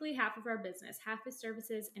typically half of our business. Half is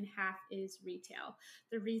services and half is retail.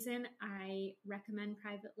 The reason I recommend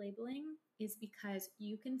private labeling is because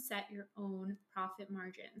you can set your own profit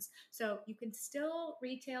margins. So you can still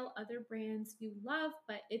retail other brands you love,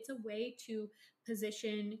 but it's a way to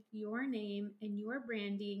position your name and your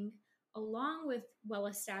branding along with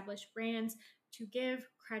well-established brands to give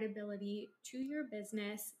credibility to your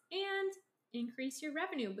business and increase your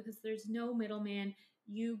revenue because there's no middleman.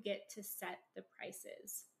 You get to set the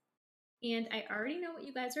prices. And I already know what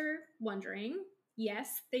you guys are wondering.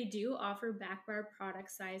 Yes, they do offer back bar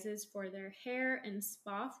product sizes for their hair and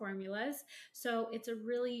spa formulas. So it's a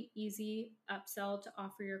really easy upsell to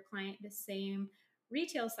offer your client the same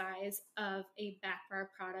retail size of a back bar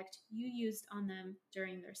product you used on them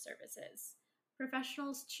during their services.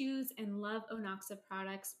 Professionals choose and love Onoxa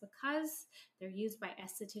products because they're used by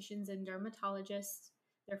estheticians and dermatologists.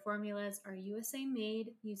 Their formulas are USA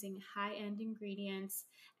made using high-end ingredients,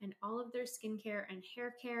 and all of their skincare and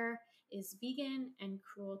hair care is vegan and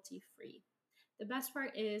cruelty-free. The best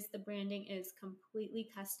part is the branding is completely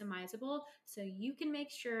customizable, so you can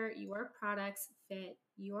make sure your products fit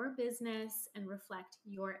your business and reflect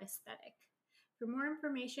your aesthetic. For more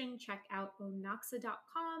information, check out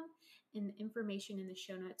onoxa.com and the information in the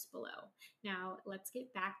show notes below. Now, let's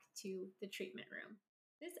get back to the treatment room.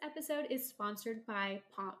 This episode is sponsored by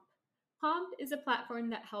Pomp. Pomp is a platform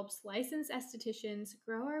that helps licensed estheticians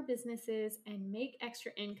grow our businesses and make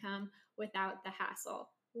extra income without the hassle.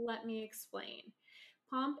 Let me explain.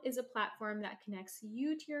 Pomp is a platform that connects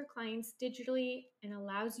you to your clients digitally and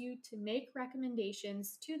allows you to make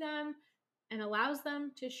recommendations to them and allows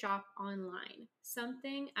them to shop online.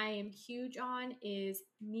 Something I am huge on is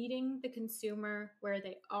meeting the consumer where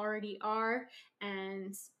they already are,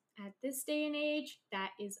 and at this day and age,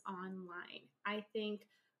 that is online. I think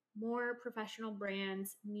more professional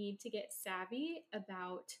brands need to get savvy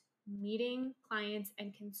about meeting clients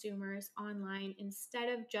and consumers online instead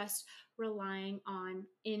of just relying on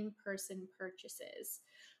in-person purchases.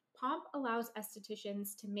 Pomp allows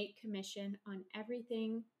estheticians to make commission on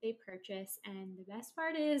everything they purchase, and the best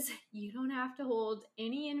part is you don't have to hold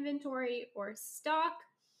any inventory or stock,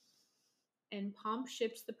 and Pomp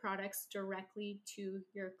ships the products directly to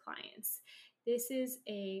your clients. This is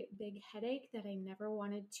a big headache that I never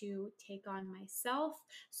wanted to take on myself.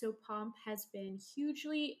 So Pomp has been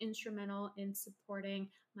hugely instrumental in supporting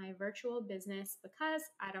my virtual business because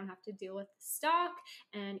I don't have to deal with the stock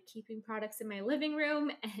and keeping products in my living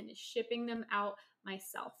room and shipping them out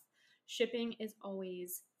myself. Shipping is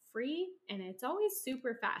always free and it's always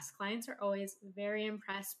super fast. Clients are always very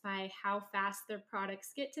impressed by how fast their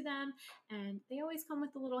products get to them, and they always come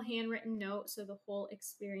with a little handwritten note so the whole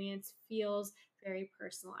experience feels very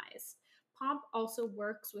personalized. Pomp also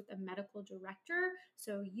works with a medical director,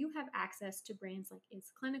 so you have access to brands like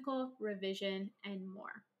It's Clinical, Revision, and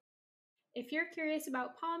more. If you're curious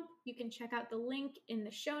about Pomp, you can check out the link in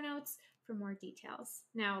the show notes for more details.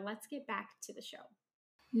 Now let's get back to the show.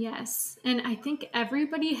 Yes, and I think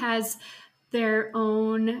everybody has their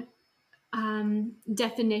own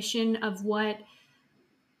definition of what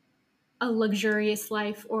a luxurious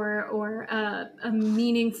life or a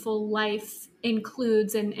meaningful life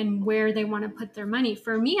includes and where they want to put their money.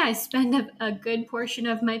 For me, I spend a good portion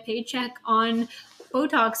of my paycheck on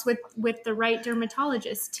Botox with the right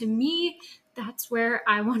dermatologist. To me, that's where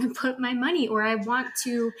I want to put my money, or I want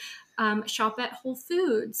to shop at Whole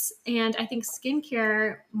Foods. And I think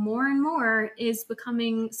skincare more and more is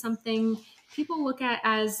becoming something people look at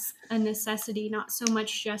as a necessity, not so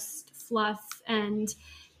much just fluff. And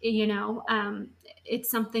it's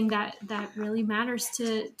something that really matters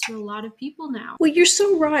to a lot of people now. Well, you're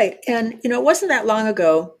so right. And, it wasn't that long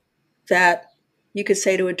ago that you could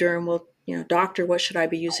say to a derm, well, doctor, what should I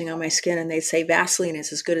be using on my skin? And they'd say Vaseline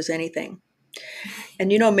is as good as anything. And,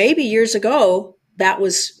 maybe years ago that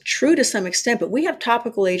was true to some extent, but we have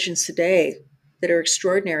topical agents today that are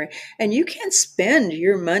extraordinary. And you can spend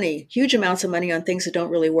your money, huge amounts of money, on things that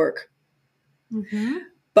don't really work. Mm-hmm.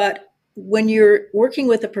 But when you're working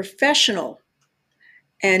with a professional,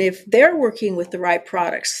 and if they're working with the right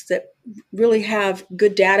products that really have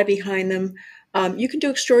good data behind them, you can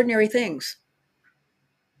do extraordinary things.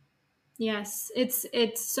 Yes, it's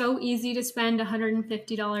so easy to spend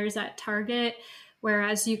 $150 at Target,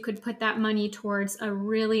 whereas you could put that money towards a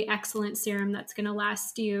really excellent serum that's going to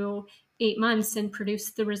last you 8 months and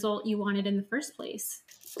produce the result you wanted in the first place.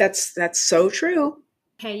 That's so true.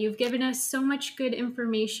 Okay, you've given us so much good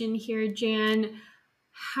information here, Jan.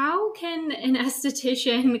 How can an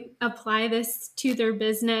esthetician apply this to their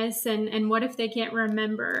business, and what if they can't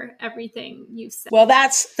remember everything you've said? Well,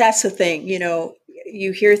 that's the thing.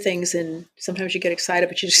 You hear things and sometimes you get excited,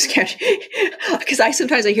 but you just can't. Because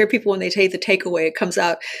sometimes I hear people when they take the takeaway, it comes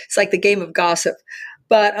out. It's like the game of gossip.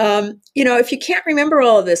 But if you can't remember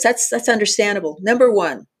all of this, that's understandable. Number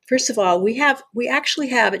one, first of all, we actually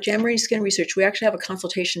have at Jan Marini Skin Research, we actually have a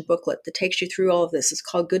consultation booklet that takes you through all of this. It's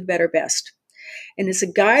called Good, Better, Best. And it's a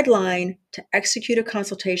guideline to execute a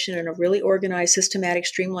consultation in a really organized, systematic,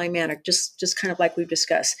 streamlined manner, just kind of like we've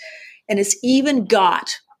discussed. And it's even got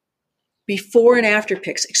before and after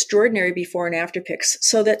pics, extraordinary before and after pics,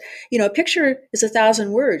 so that, a picture is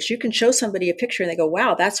 1,000 words. You can show somebody a picture and they go,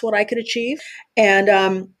 wow, that's what I could achieve.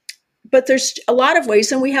 And, but there's a lot of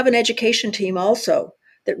ways. And we have an education team also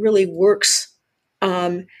that really works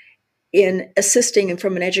in assisting and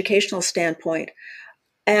from an educational standpoint.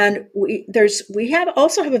 And we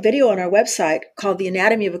also have a video on our website called The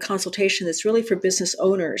Anatomy of a Consultation that's really for business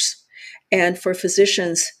owners and for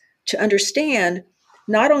physicians to understand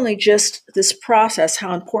not only just this process,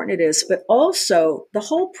 how important it is, but also the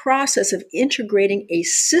whole process of integrating a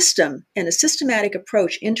system and a systematic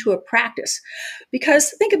approach into a practice.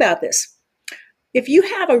 Because think about this. If you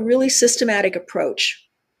have a really systematic approach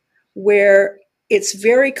where it's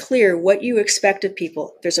very clear what you expect of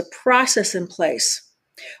people, there's a process in place.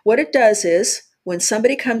 What it does is when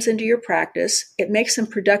somebody comes into your practice, it makes them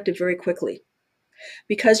productive very quickly.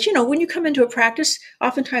 Because, when you come into a practice,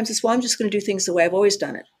 oftentimes it's, well, I'm just going to do things the way I've always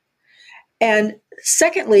done it. And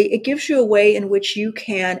secondly, it gives you a way in which you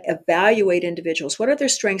can evaluate individuals. What are their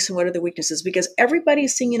strengths and what are their weaknesses? Because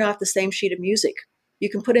everybody's singing off the same sheet of music.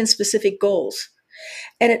 You can put in specific goals.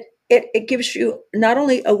 And it gives you not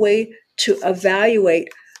only a way to evaluate,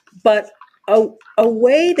 but a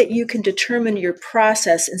way that you can determine your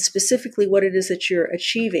process and specifically what it is that you're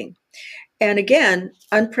achieving. And again,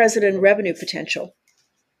 unprecedented revenue potential.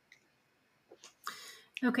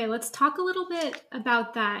 Okay, let's talk a little bit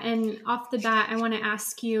about that. And off the bat, I want to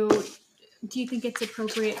ask you, do you think it's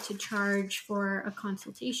appropriate to charge for a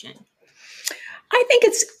consultation? I think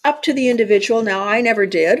it's up to the individual. Now, I never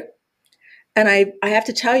did. And I have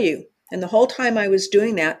to tell you, and the whole time I was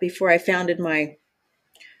doing that before I founded my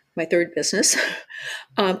third business,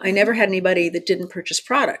 I never had anybody that didn't purchase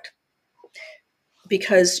product.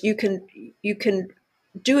 Because you can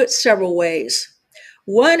do it several ways.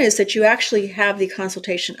 One is that you actually have the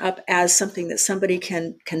consultation up as something that somebody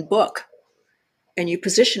can book, and you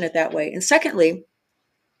position it that way. And secondly,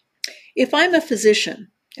 if I'm a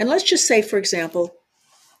physician, and let's just say, for example,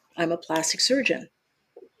 I'm a plastic surgeon.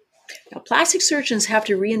 Now, plastic surgeons have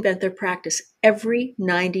to reinvent their practice every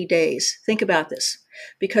 90 days. Think about this.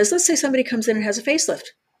 Because let's say somebody comes in and has a facelift.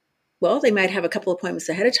 Well, they might have a couple appointments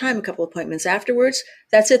ahead of time, a couple appointments afterwards.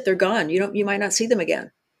 That's it. They're gone. You might not see them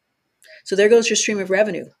again. So there goes your stream of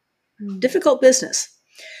revenue. Difficult business.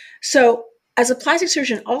 So as a plastic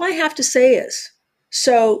surgeon, all I have to say is,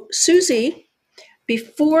 so Susie,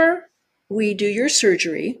 before we do your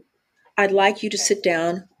surgery, I'd like you to sit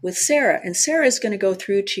down with Sarah. And Sarah is going to go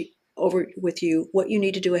through over with you what you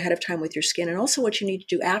need to do ahead of time with your skin and also what you need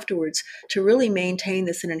to do afterwards to really maintain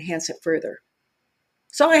this and enhance it further.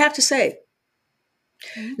 That's all I have to say.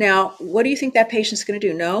 Okay. Now, what do you think that patient's going to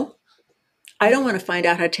do? No, I don't want to find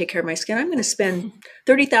out how to take care of my skin. I'm going to spend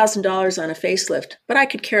 $30,000 on a facelift, but I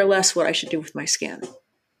could care less what I should do with my skin.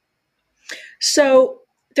 So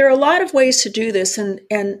there are a lot of ways to do this. And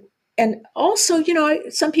also,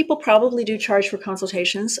 some people probably do charge for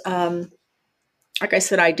consultations. Like I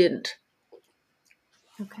said, I didn't.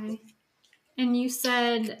 Okay. And you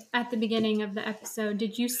said at the beginning of the episode,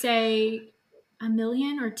 did you say $1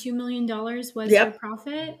 million or $2 million was your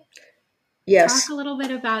profit? Yes. Talk a little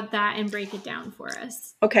bit about that and break it down for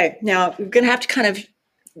us. Okay. Now, you're going to have to kind of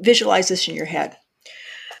visualize this in your head.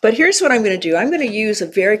 But here's what I'm going to do. I'm going to use a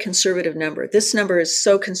very conservative number. This number is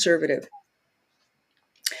so conservative.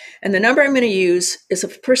 And the number I'm going to use is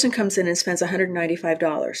if a person comes in and spends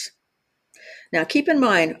 $195. Now, keep in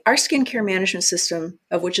mind, our skincare management system,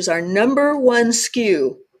 of which is our number one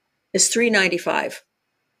SKU, is $395.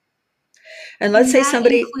 And let's say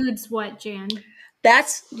somebody includes what, Jan?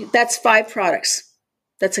 That's 5 products.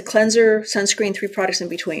 That's a cleanser, sunscreen, 3 products in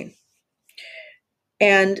between.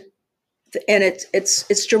 And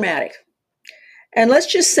it's dramatic. And let's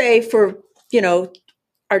just say for,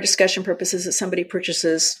 our discussion purposes that somebody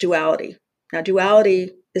purchases Duality. Now,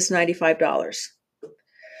 Duality is $95.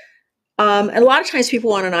 And a lot of times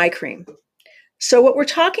people want an eye cream. So what we're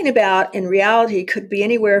talking about in reality could be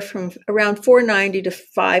anywhere from around $490 to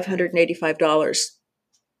 $585.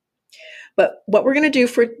 But what we're going to do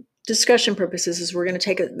for discussion purposes, is we're going to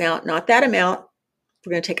take an amount, not that amount.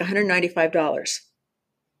 We're going to take $195.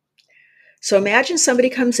 So imagine somebody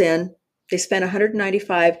comes in, they spend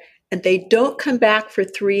 $195, and they don't come back for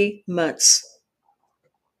 3 months.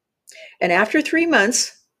 And after 3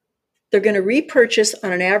 months, they're going to repurchase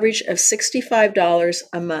on an average of $65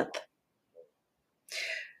 a month.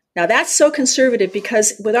 Now that's so conservative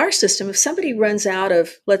because with our system, if somebody runs out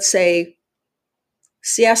of, let's say,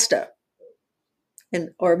 Siesta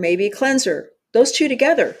or maybe Cleanser, those two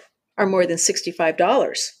together are more than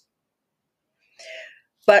 $65.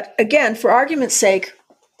 But again, for argument's sake,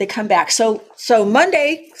 they come back. So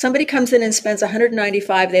Monday, somebody comes in and spends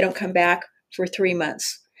 $195. They don't come back for 3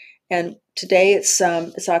 months. And today it's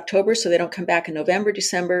October, so they don't come back in November,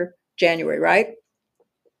 December, January, right?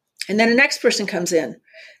 And then the next person comes in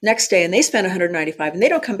next day and they spend $195 and they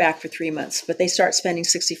don't come back for 3 months, but they start spending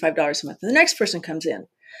 $65 a month. And the next person comes in.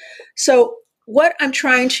 So what I'm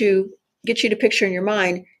trying to get you to picture in your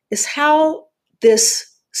mind is how this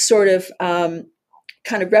sort of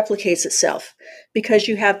kind of replicates itself, because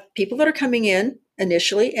you have people that are coming in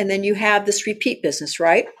initially, and then you have this repeat business,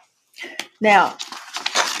 right? Now,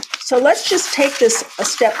 so let's just take this a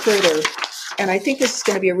step further, and I think this is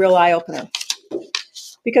going to be a real eye-opener.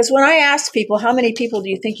 Because when I ask people, how many people do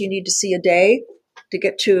you think you need to see a day to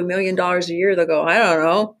get to $1 million a year? They'll go, I don't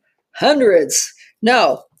know, hundreds.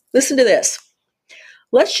 No, listen to this.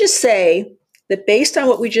 Let's just say that based on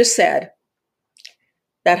what we just said,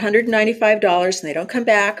 that $195, and they don't come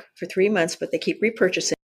back for 3 months, but they keep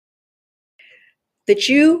repurchasing, that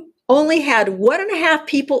you only had 1.5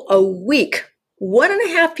 people a week,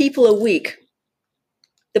 1.5 people a week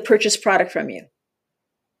that purchase product from you.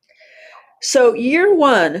 So year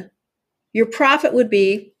one, your profit would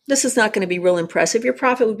be, this is not going to be real impressive, your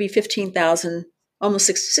profit would be $15,000, almost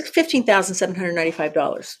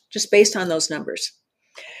 $15,795, just based on those numbers.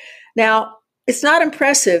 Now, it's not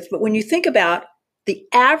impressive, but when you think about the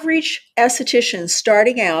average esthetician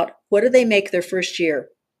starting out, what do they make their first year?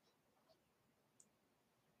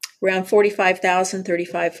 Around $45,000,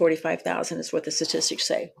 $35,000, $45,000 is what the statistics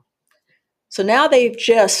say. So now they've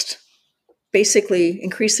just basically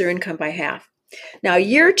increased their income by half. Now,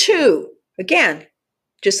 year two, again,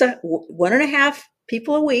 just 1.5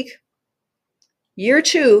 people a week. Year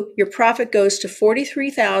two, your profit goes to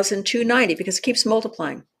 $43,290 because it keeps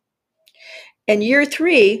multiplying. And year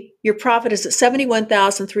three, your profit is at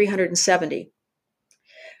 $71,370.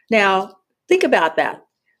 Now, think about that.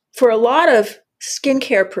 For a lot of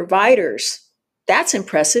skincare providers, that's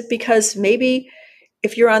impressive because maybe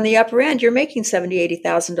if you're on the upper end, you're making $70,000,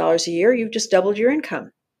 $80,000 a year. You've just doubled your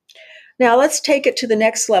income. Now, let's take it to the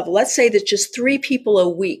next level. Let's say that just 3 people a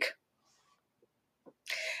week.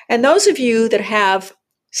 And those of you that have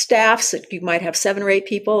staffs that you might have 7 or 8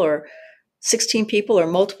 people or 16 people or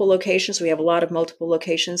multiple locations. We have a lot of multiple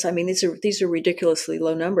locations. I mean, these are ridiculously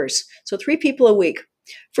low numbers. So 3 people a week.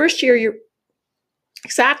 First year, your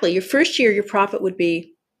profit would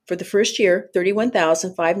be, for the first year,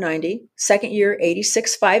 $31,590. Second year,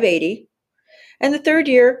 $86,580. And the third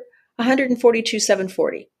year,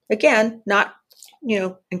 $142,740. Again, not,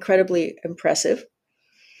 incredibly impressive.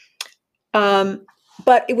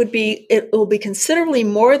 But it will be considerably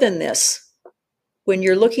more than this when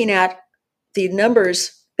you're looking at the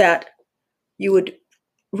numbers that you would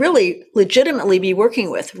really legitimately be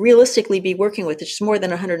working with, realistically be working with. It's more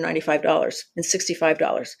than $195 and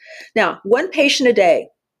 $65. Now, 1 patient a day,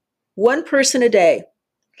 1 person a day.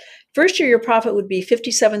 First year, your profit would be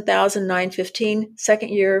 $57,915. Second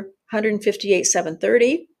year,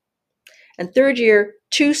 $158,730. And third year,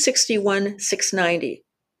 $261,690.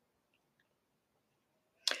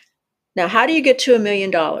 Now, how do you get to $1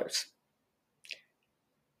 million?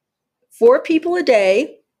 4 people a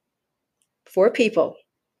day, 4 people.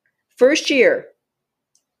 First year,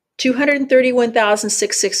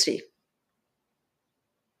 $231,660.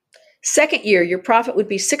 Second year, your profit would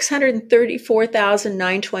be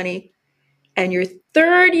 $634,920. And your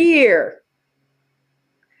third year,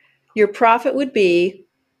 your profit would be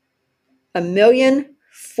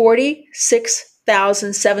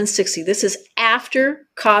 $1,046,760. This is after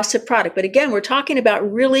cost of product. But again, we're talking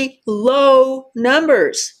about really low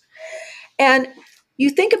numbers. And you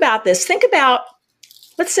think about this. Think about,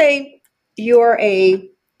 let's say you're a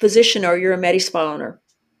physician or you're a Medi-Spa owner.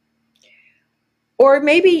 Or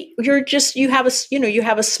maybe you have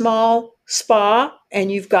a small spa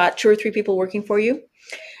and you've got 2 or 3 people working for you.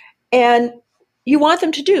 And you want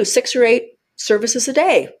them to do 6 or 8 services a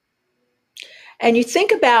day. And you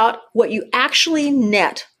think about what you actually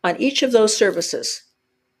net on each of those services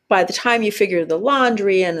by the time you figure the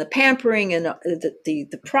laundry and the pampering and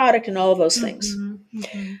the product and all of those things. Mm-hmm.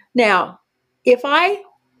 Mm-hmm. Now, if I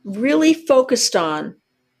really focused on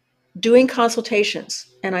doing consultations,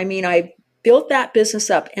 and I mean, I built that business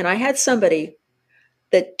up and I had somebody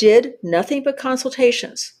that did nothing but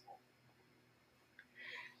consultations.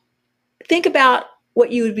 Think about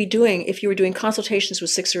what you would be doing if you were doing consultations with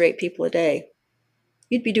 6 or 8 people a day.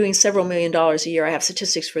 You'd be doing several $1 million a year. I have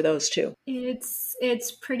statistics for those too.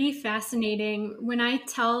 It's pretty fascinating. When I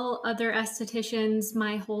tell other estheticians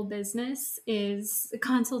my whole business is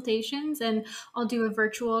consultations, and I'll do a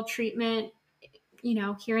virtual treatment,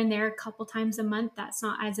 here and there a couple times a month. That's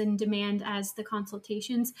not as in demand as the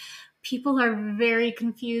consultations. People are very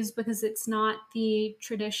confused because it's not the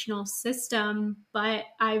traditional system, but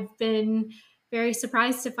I've been very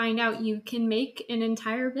surprised to find out you can make an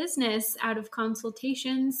entire business out of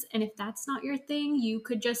consultations. And if that's not your thing, you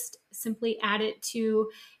could just simply add it to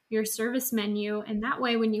your service menu. And that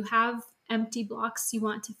way, when you have empty blocks you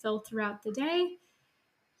want to fill throughout the day,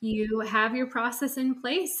 you have your process in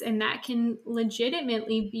place, and that can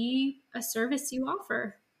legitimately be a service you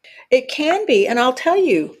offer. It can be. And I'll tell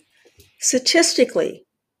you, statistically,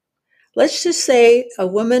 let's just say a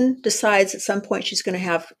woman decides at some point she's going to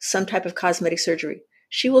have some type of cosmetic surgery.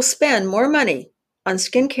 She will spend more money on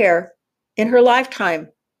skincare in her lifetime,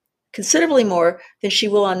 considerably more than she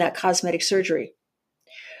will on that cosmetic surgery.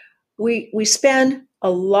 We spend a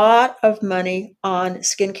lot of money on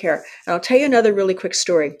skincare. And I'll tell you another really quick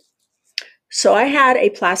story. So I had a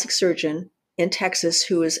plastic surgeon in Texas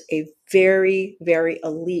who was a very, very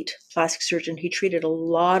elite plastic surgeon. He treated a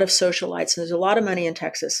lot of socialites, and there's a lot of money in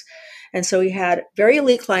Texas. And so he had very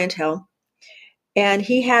elite clientele. And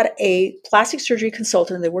he had a plastic surgery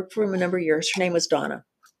consultant, and they worked for him a number of years. Her name was Donna.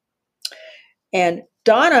 And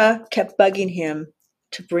Donna kept bugging him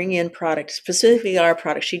to bring in product, specifically our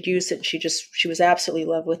product. She'd used it, and she was absolutely in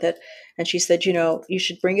love with it. And she said, you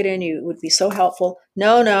should bring it in. You would be so helpful.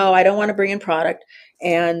 No, I don't want to bring in product.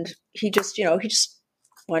 And he just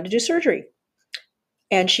wanted to do surgery.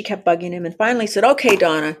 And she kept bugging him, and finally said, okay,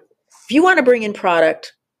 Donna, if you want to bring in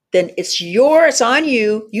product, then it's on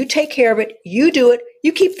you. You take care of it. You do it.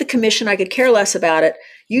 You keep the commission. I could care less about it.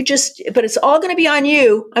 But it's all going to be on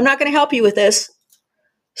you. I'm not going to help you with this.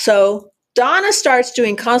 So Donna starts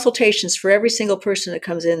doing consultations for every single person that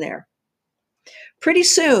comes in there. Pretty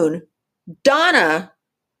soon, Donna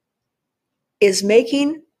is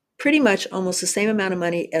making pretty much almost the same amount of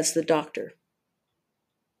money as the doctor.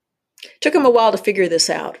 Took him a while to figure this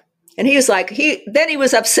out. And he was like, then he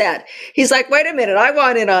was upset. He's like, wait a minute, I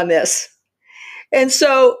want in on this. And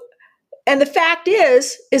the fact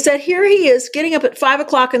is that here he is getting up at 5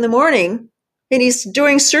 o'clock in the morning, and he's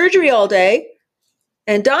doing surgery all day.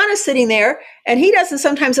 And Donna's sitting there, and he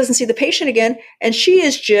sometimes doesn't see the patient again. And she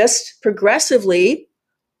is just progressively,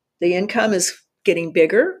 the income is getting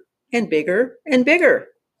bigger and bigger and bigger.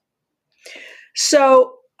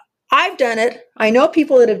 So I've done it. I know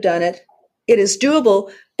people that have done it. It is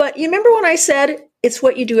doable. But you remember when I said it's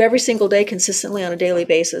what you do every single day consistently on a daily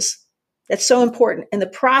basis? That's so important. And the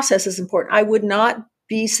process is important. I would not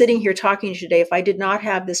be sitting here talking to you today if I did not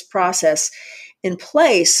have this process in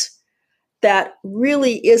place that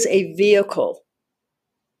really is a vehicle.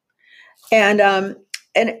 And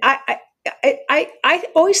I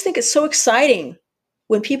always think it's so exciting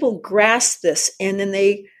when people grasp this, and then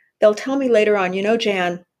they'll tell me later on,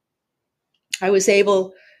 Jan, I was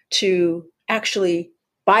able to actually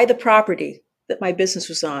buy the property that my business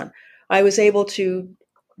was on. I was able to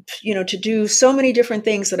do so many different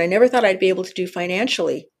things that I never thought I'd be able to do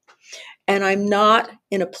financially. And I'm not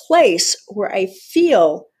in a place where I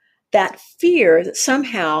feel that fear that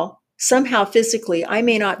somehow physically I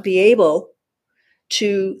may not be able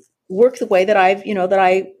to work the way that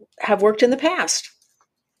I have worked in the past.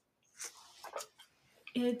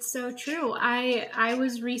 It's so true. I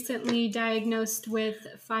was recently diagnosed with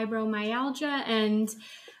fibromyalgia, and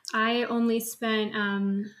I only spent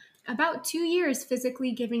about 2 years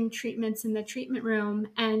physically giving treatments in the treatment room.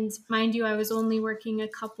 And mind you, I was only working a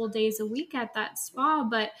couple days a week at that spa,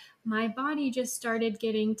 but my body just started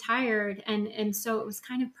getting tired. And so it was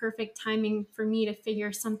kind of perfect timing for me to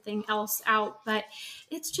figure something else out. But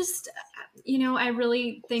it's just, I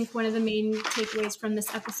really think one of the main takeaways from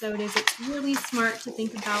this episode is it's really smart to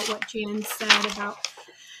think about what Jan said about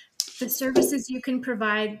the services you can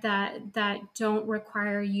provide that don't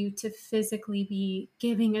require you to physically be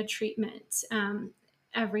giving a treatment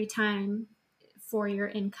every time for your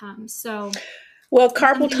income. So, well,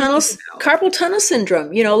 carpal tunnel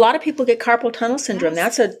syndrome. A lot of people get carpal tunnel syndrome.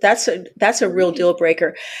 Yes. That's a real deal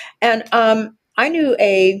breaker. And I knew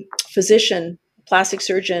a physician, plastic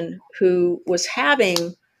surgeon, who was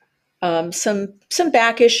having some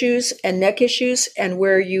back issues and neck issues, and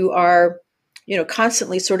where you are,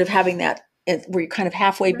 constantly sort of having that, where you're kind of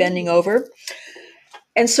halfway bending over.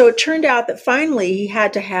 And so it turned out that finally he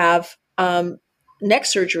had to have neck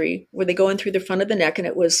surgery, where they go in through the front of the neck, and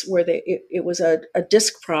it was where it was a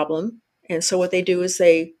disc problem. And so what they do is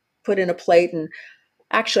they put in a plate, and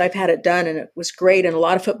actually I've had it done, and it was great. And a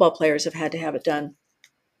lot of football players have had to have it done.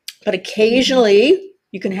 But occasionally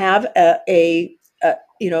you can have a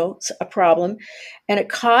problem, and it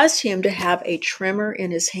caused him to have a tremor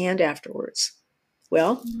in his hand afterwards.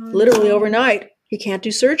 Well, literally overnight, he can't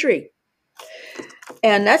do surgery.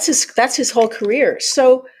 And that's his whole career.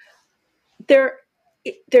 So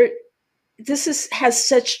this has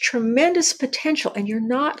such tremendous potential, and you're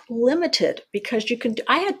not limited, because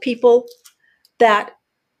I had people that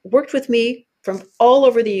worked with me from all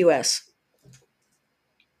over the US.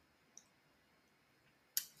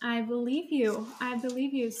 I believe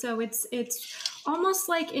you. So it's almost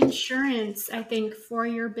like insurance, I think, for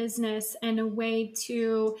your business, and a way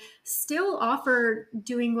to still offer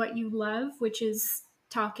doing what you love, which is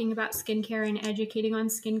talking about skincare and educating on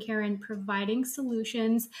skincare and providing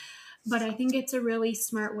solutions. But I think it's a really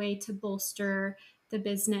smart way to bolster the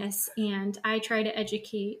business. And I try to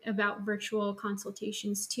educate about virtual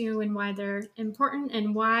consultations too, and why they're important,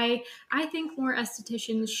 and why I think more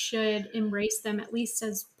estheticians should embrace them, at least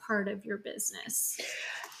as part of your business.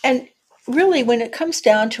 And really, when it comes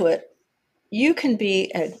down to it, you can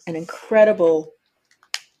be an incredible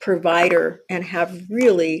provider and have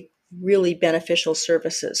really, really beneficial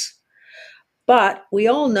services. But we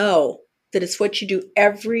all know that it's what you do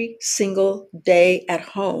every single day at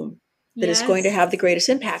home that is going to have the greatest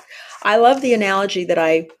impact. I love the analogy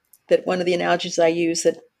that one of the analogies I use,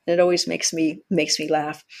 that it always makes me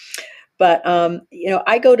laugh. But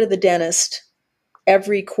I go to the dentist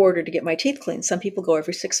every quarter to get my teeth cleaned. Some people go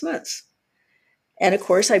every 6 months. And of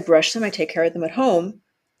course, I brush them, I take care of them at home.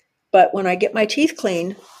 But when I get my teeth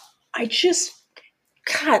cleaned,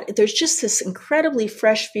 there's just this incredibly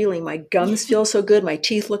fresh feeling. My gums feel so good. My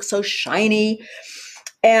teeth look so shiny.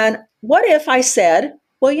 And what if I said,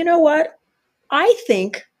 well, you know what? I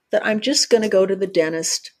think that I'm just going to go to the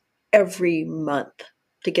dentist every month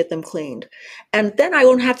to get them cleaned. And then I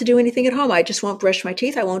won't have to do anything at home. I just won't brush my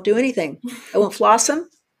teeth. I won't do anything. I won't floss them.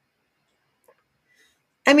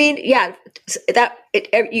 I mean, yeah,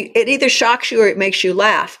 it either shocks you or it makes you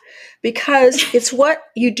laugh, because it's what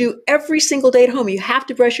you do every single day at home. You have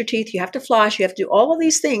to brush your teeth. You have to floss. You have to do all of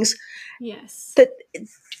these things. Yes. That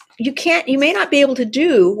you may not be able to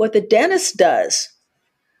do what the dentist does,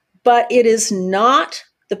 but it is not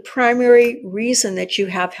the primary reason that you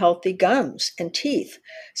have healthy gums and teeth.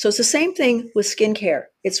 So it's the same thing with skincare.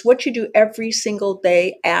 It's what you do every single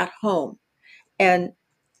day at home. And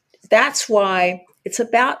that's why it's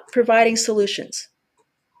about providing solutions.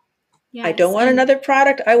 Yes, I don't want another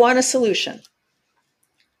product. I want a solution.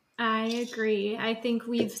 I agree. I think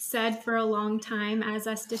we've said for a long time as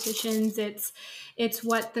estheticians, it's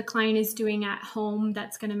what the client is doing at home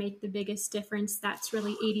that's going to make the biggest difference. That's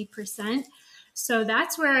really 80%. So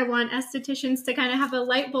that's where I want estheticians to kind of have a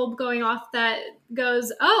light bulb going off that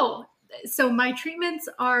goes, oh, so my treatments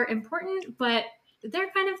are important, but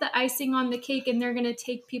they're kind of the icing on the cake, and they're going to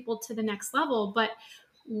take people to the next level. But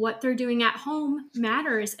what they're doing at home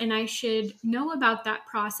matters, and I should know about that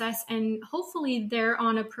process. And hopefully they're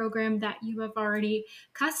on a program that you have already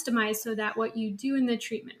customized, so that what you do in the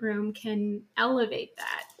treatment room can elevate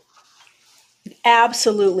that.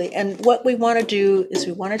 Absolutely. And what we want to do is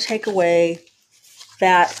we want to take away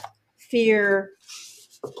that fear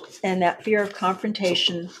and that fear of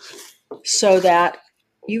confrontation, so that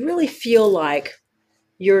you really feel like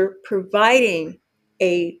you're providing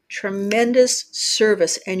a tremendous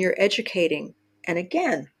service, and you're educating. And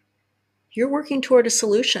again, you're working toward a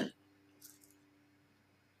solution.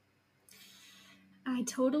 I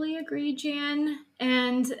totally agree, Jan.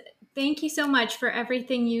 And thank you so much for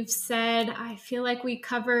everything you've said. I feel like we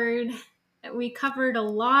covered a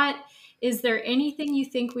lot. Is there anything you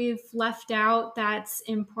think we've left out that's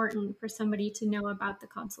important for somebody to know about the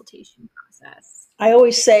consultation process? I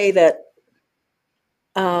always say that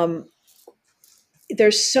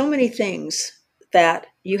there's so many things that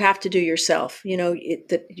you have to do yourself,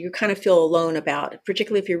 that you kind of feel alone about,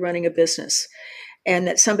 particularly if you're running a business, and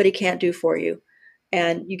that somebody can't do for you.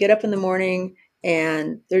 And you get up in the morning,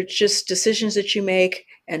 and there's just decisions that you make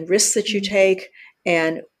and risks that you take.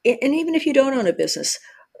 And even if you don't own a business,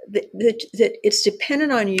 that it's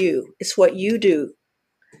dependent on you. It's what you do.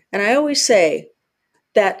 And I always say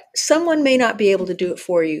that someone may not be able to do it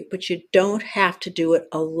for you, but you don't have to do it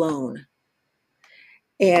alone.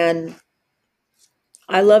 And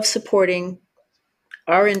I love supporting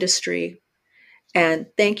our industry. And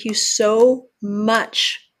thank you so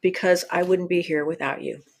much, because I wouldn't be here without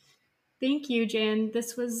you. Thank you, Jan.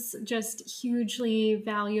 This was just hugely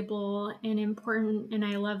valuable and important. And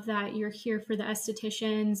I love that you're here for the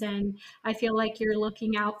estheticians. And I feel like you're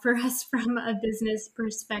looking out for us from a business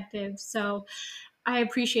perspective. So I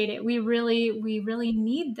appreciate it. We really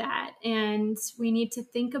need that. And we need to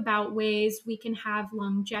think about ways we can have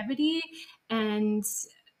longevity and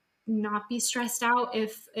not be stressed out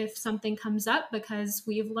if something comes up, because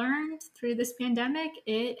we've learned through this pandemic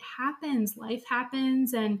it happens, life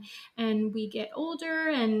happens, and we get older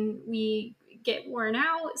and we get worn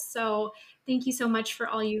out. So thank you so much for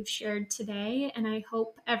all you've shared today, and I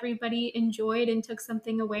hope everybody enjoyed and took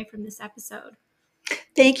something away from this episode.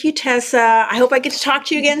 Thank you, Tessa. I hope I get to talk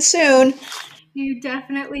to you again soon. You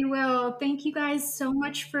definitely will. Thank you guys so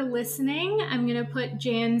much for listening. I'm going to put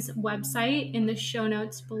Jan's website in the show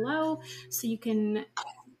notes below so you can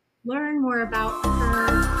learn more about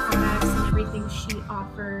her products and everything she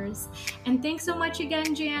offers. And thanks so much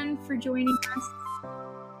again, Jan, for joining us.